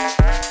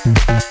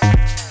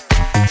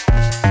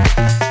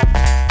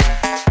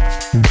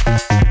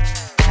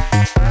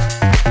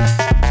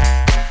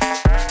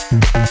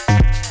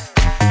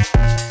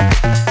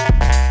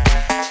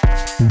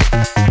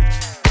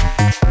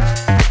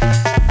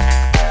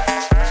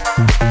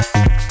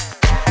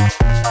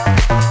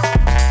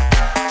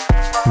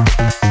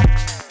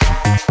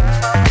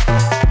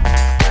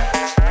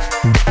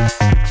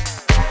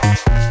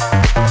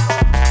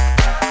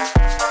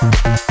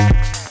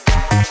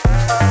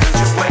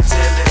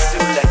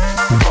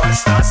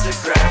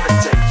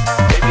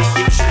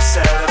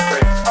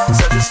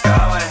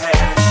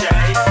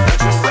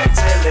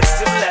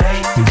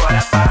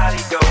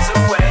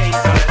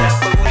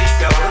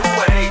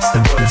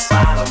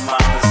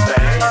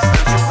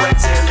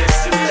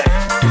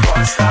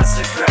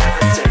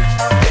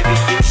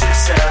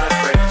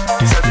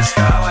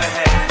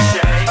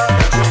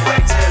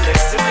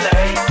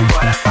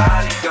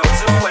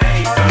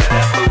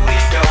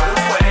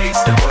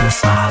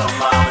 Smile.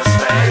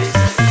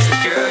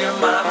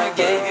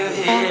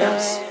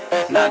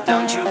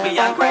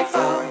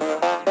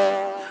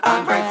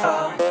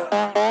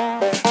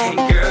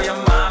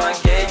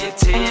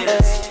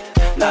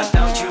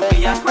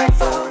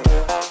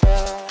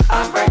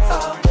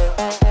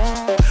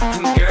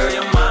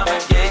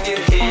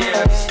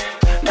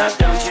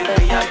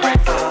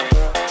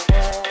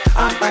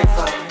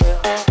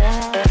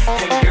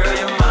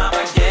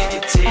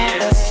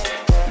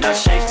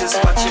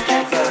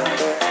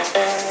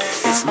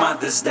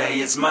 Mother's Day,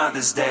 it's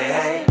Mother's Day,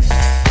 hey.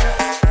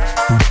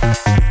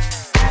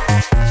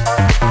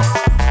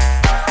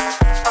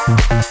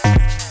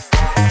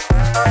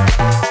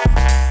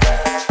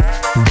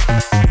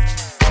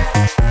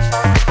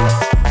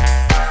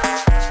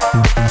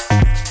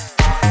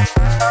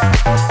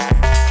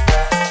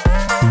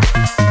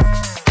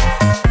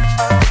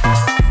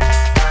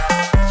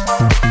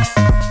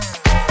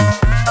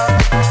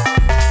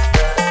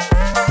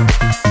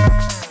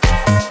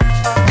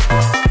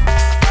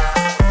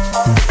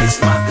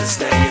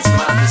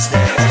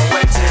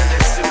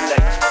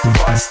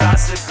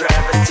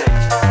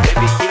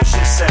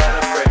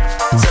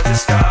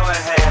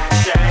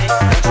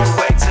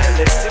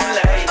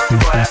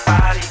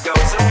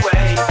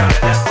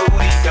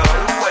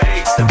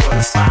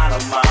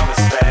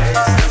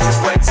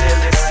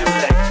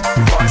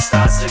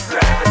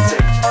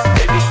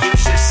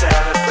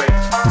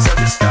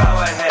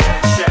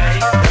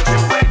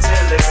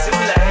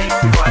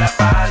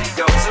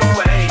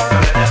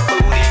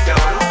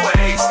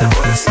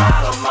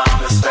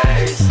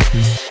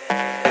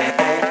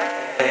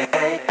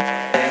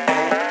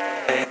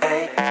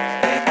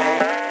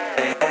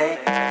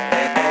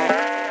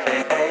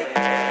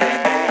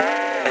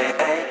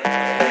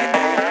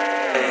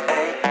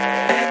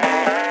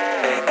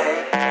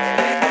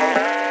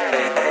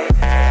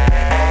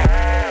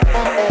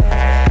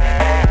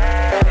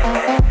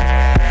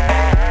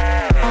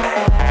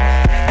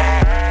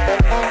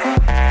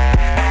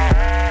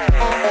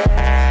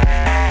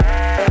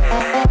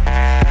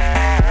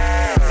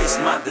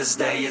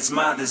 It's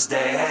Mother's Day,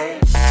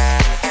 hey.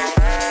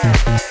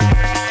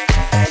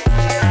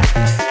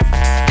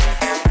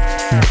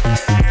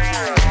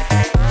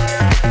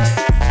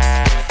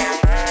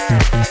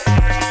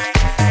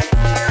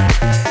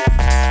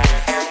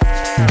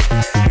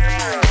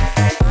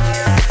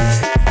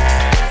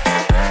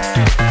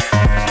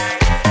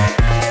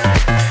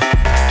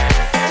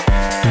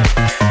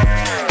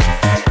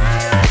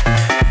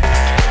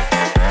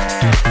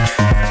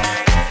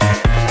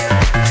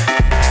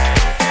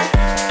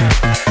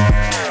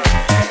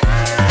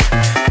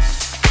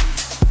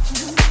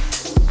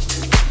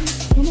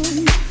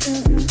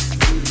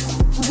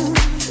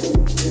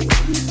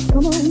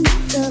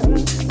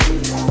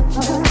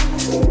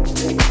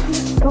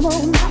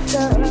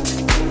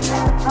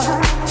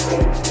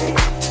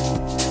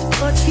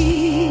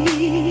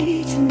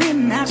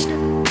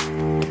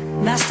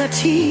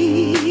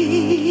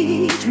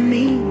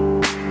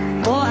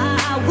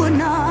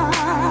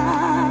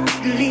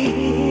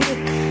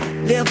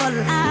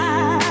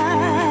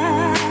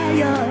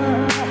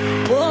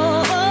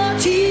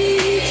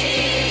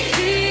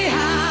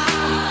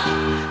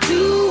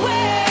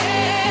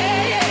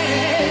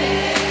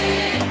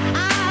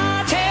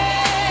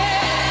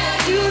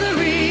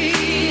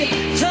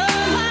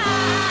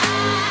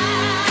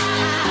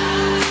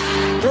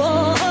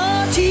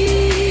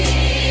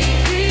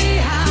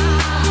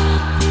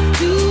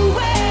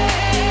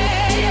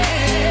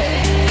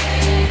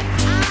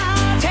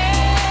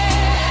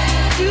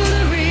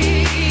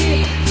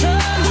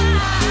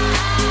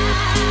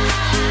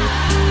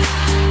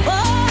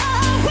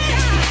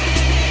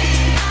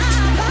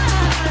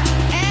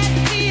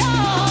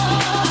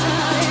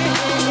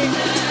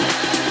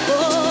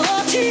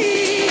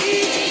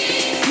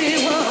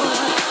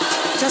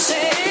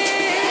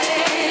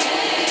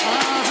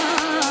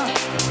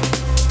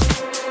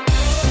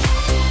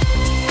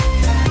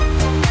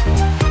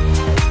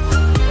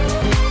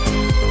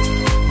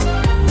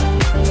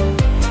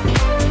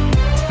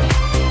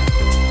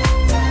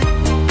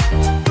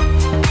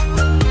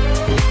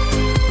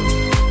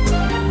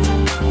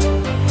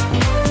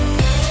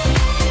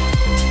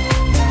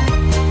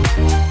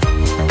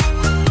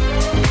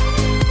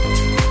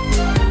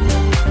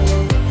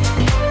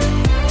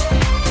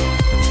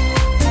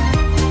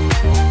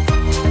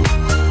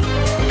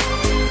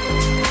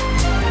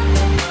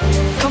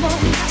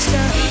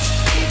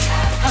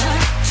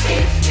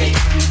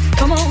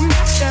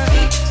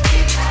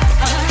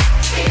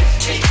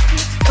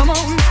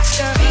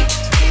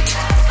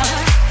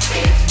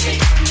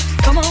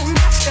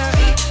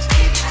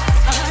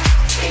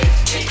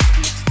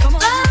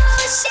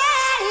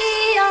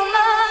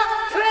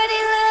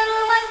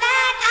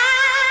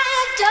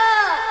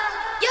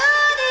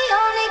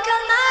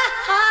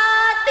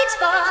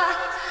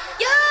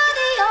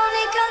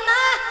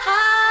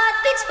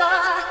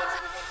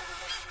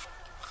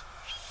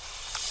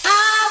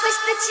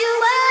 You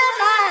were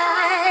mine.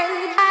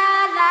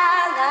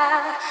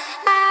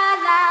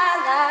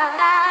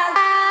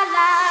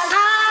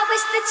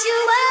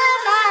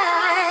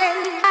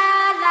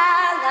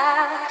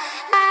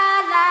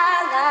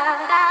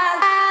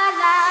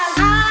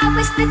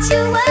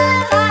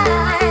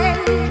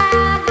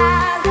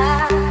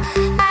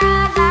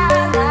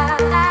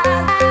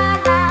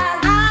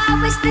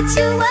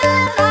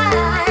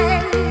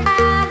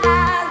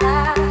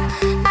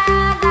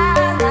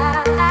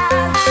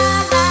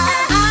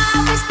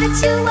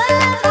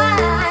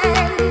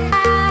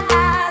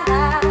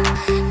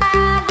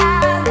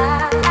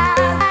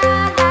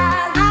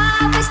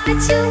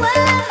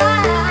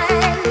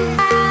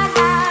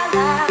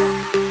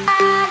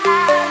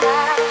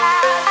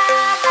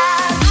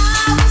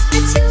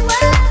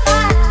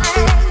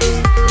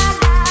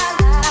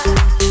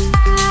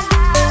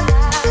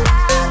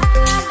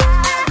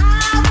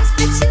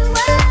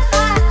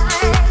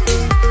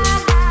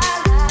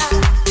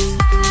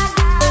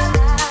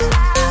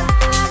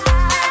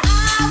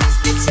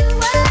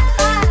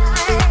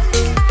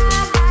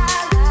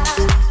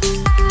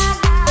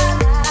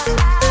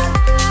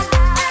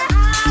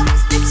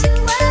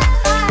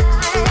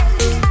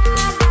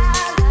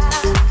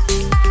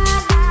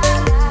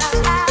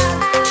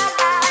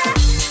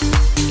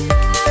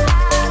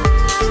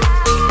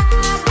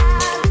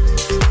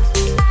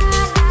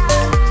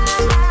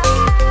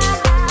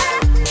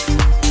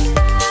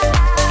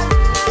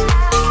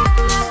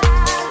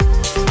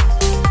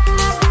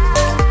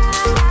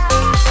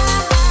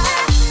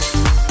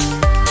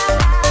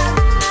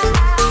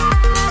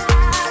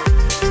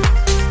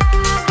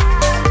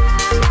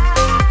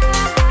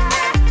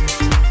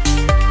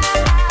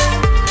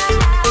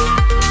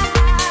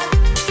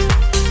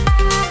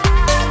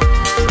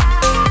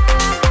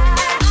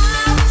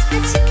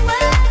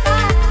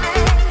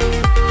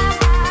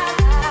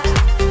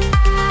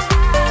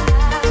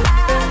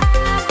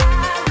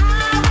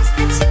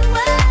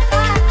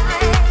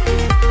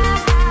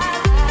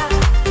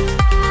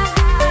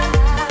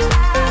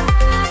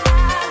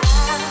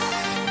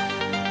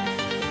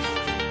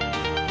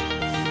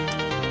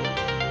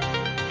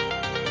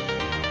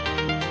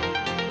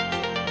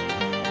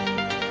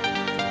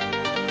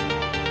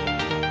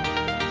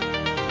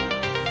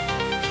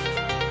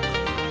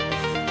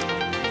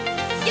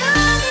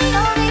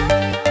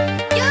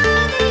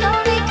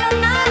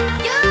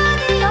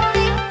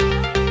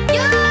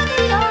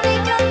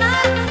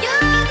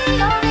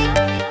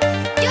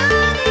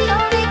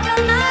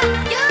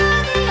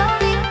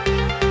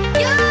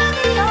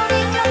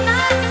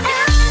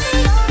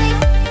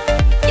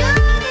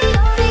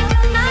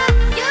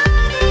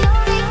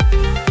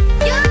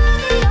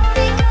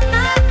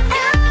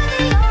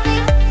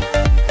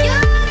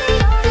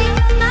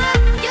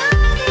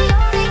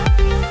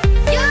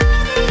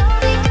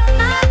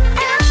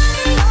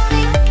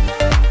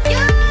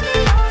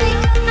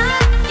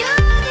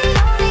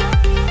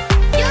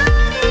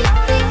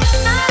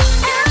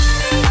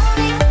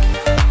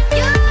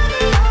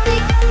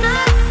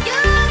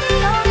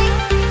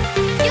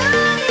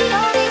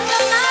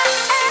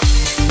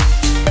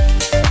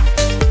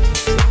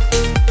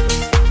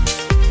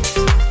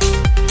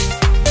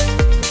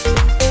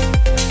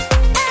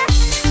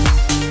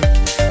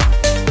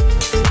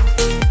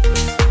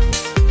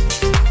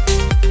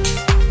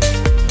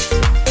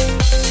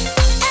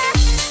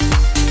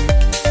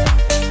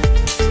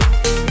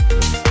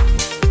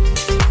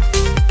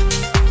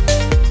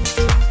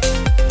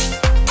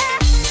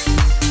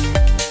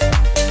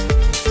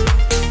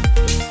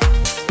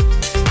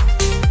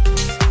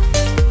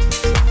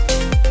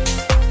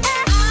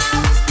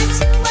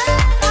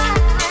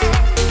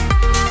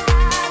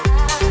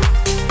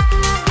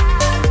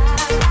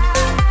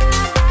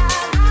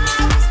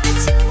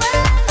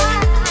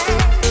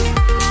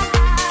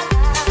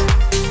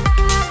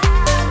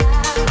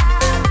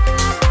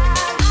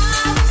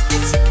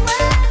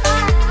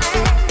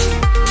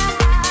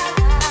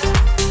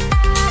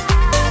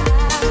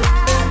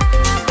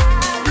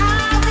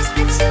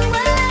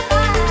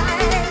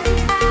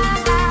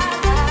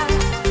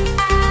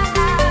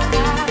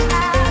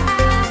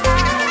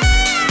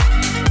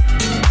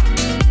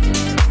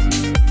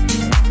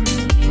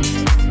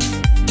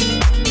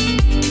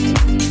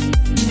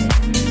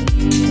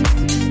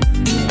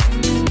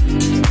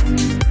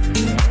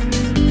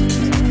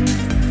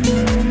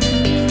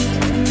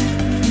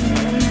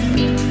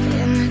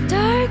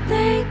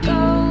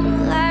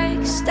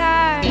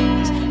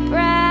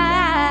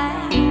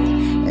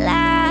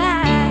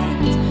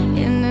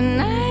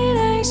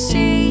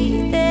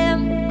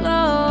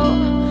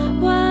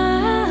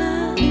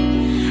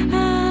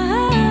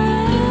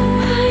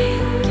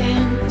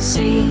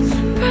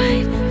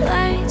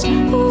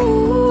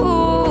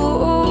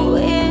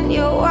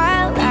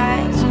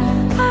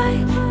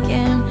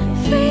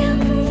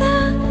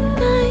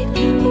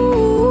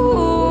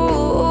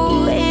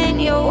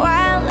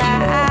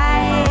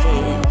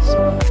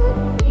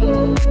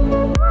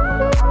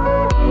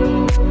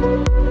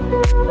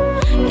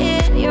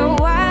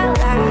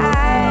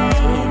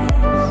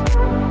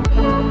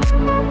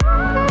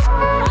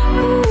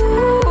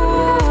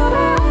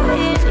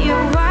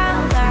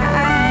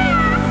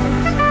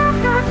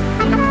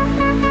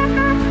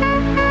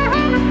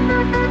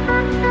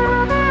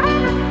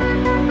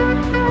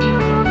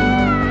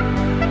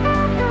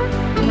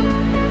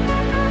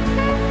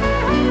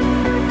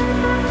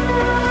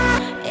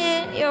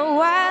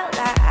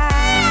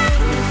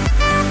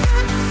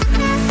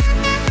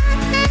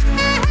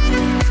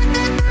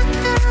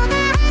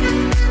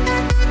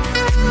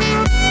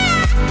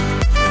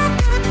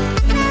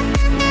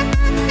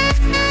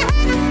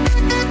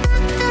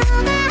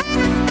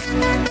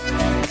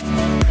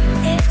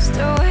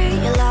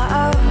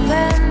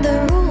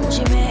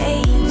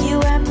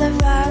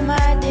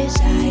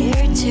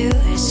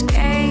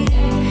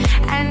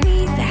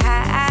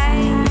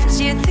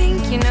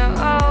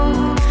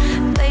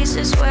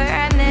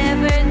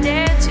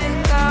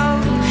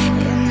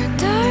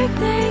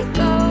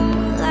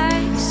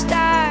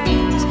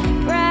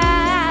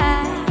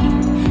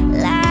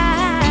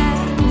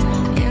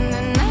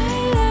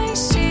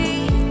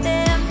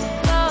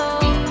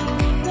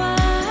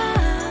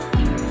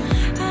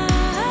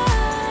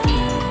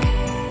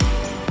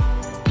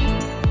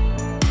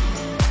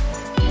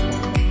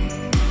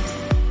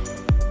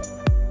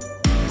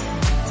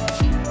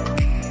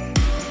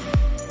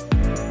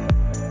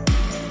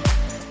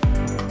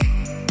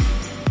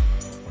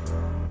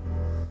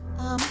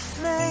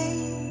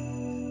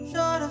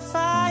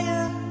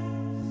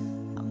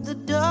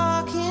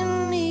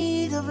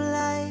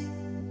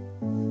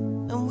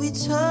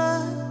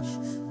 touch,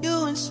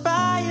 you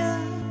inspire.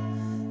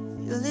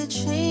 Feel it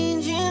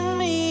changing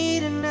me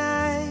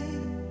tonight.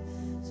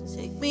 So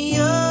take me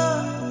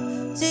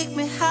up, take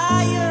me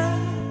higher.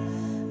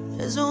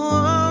 There's a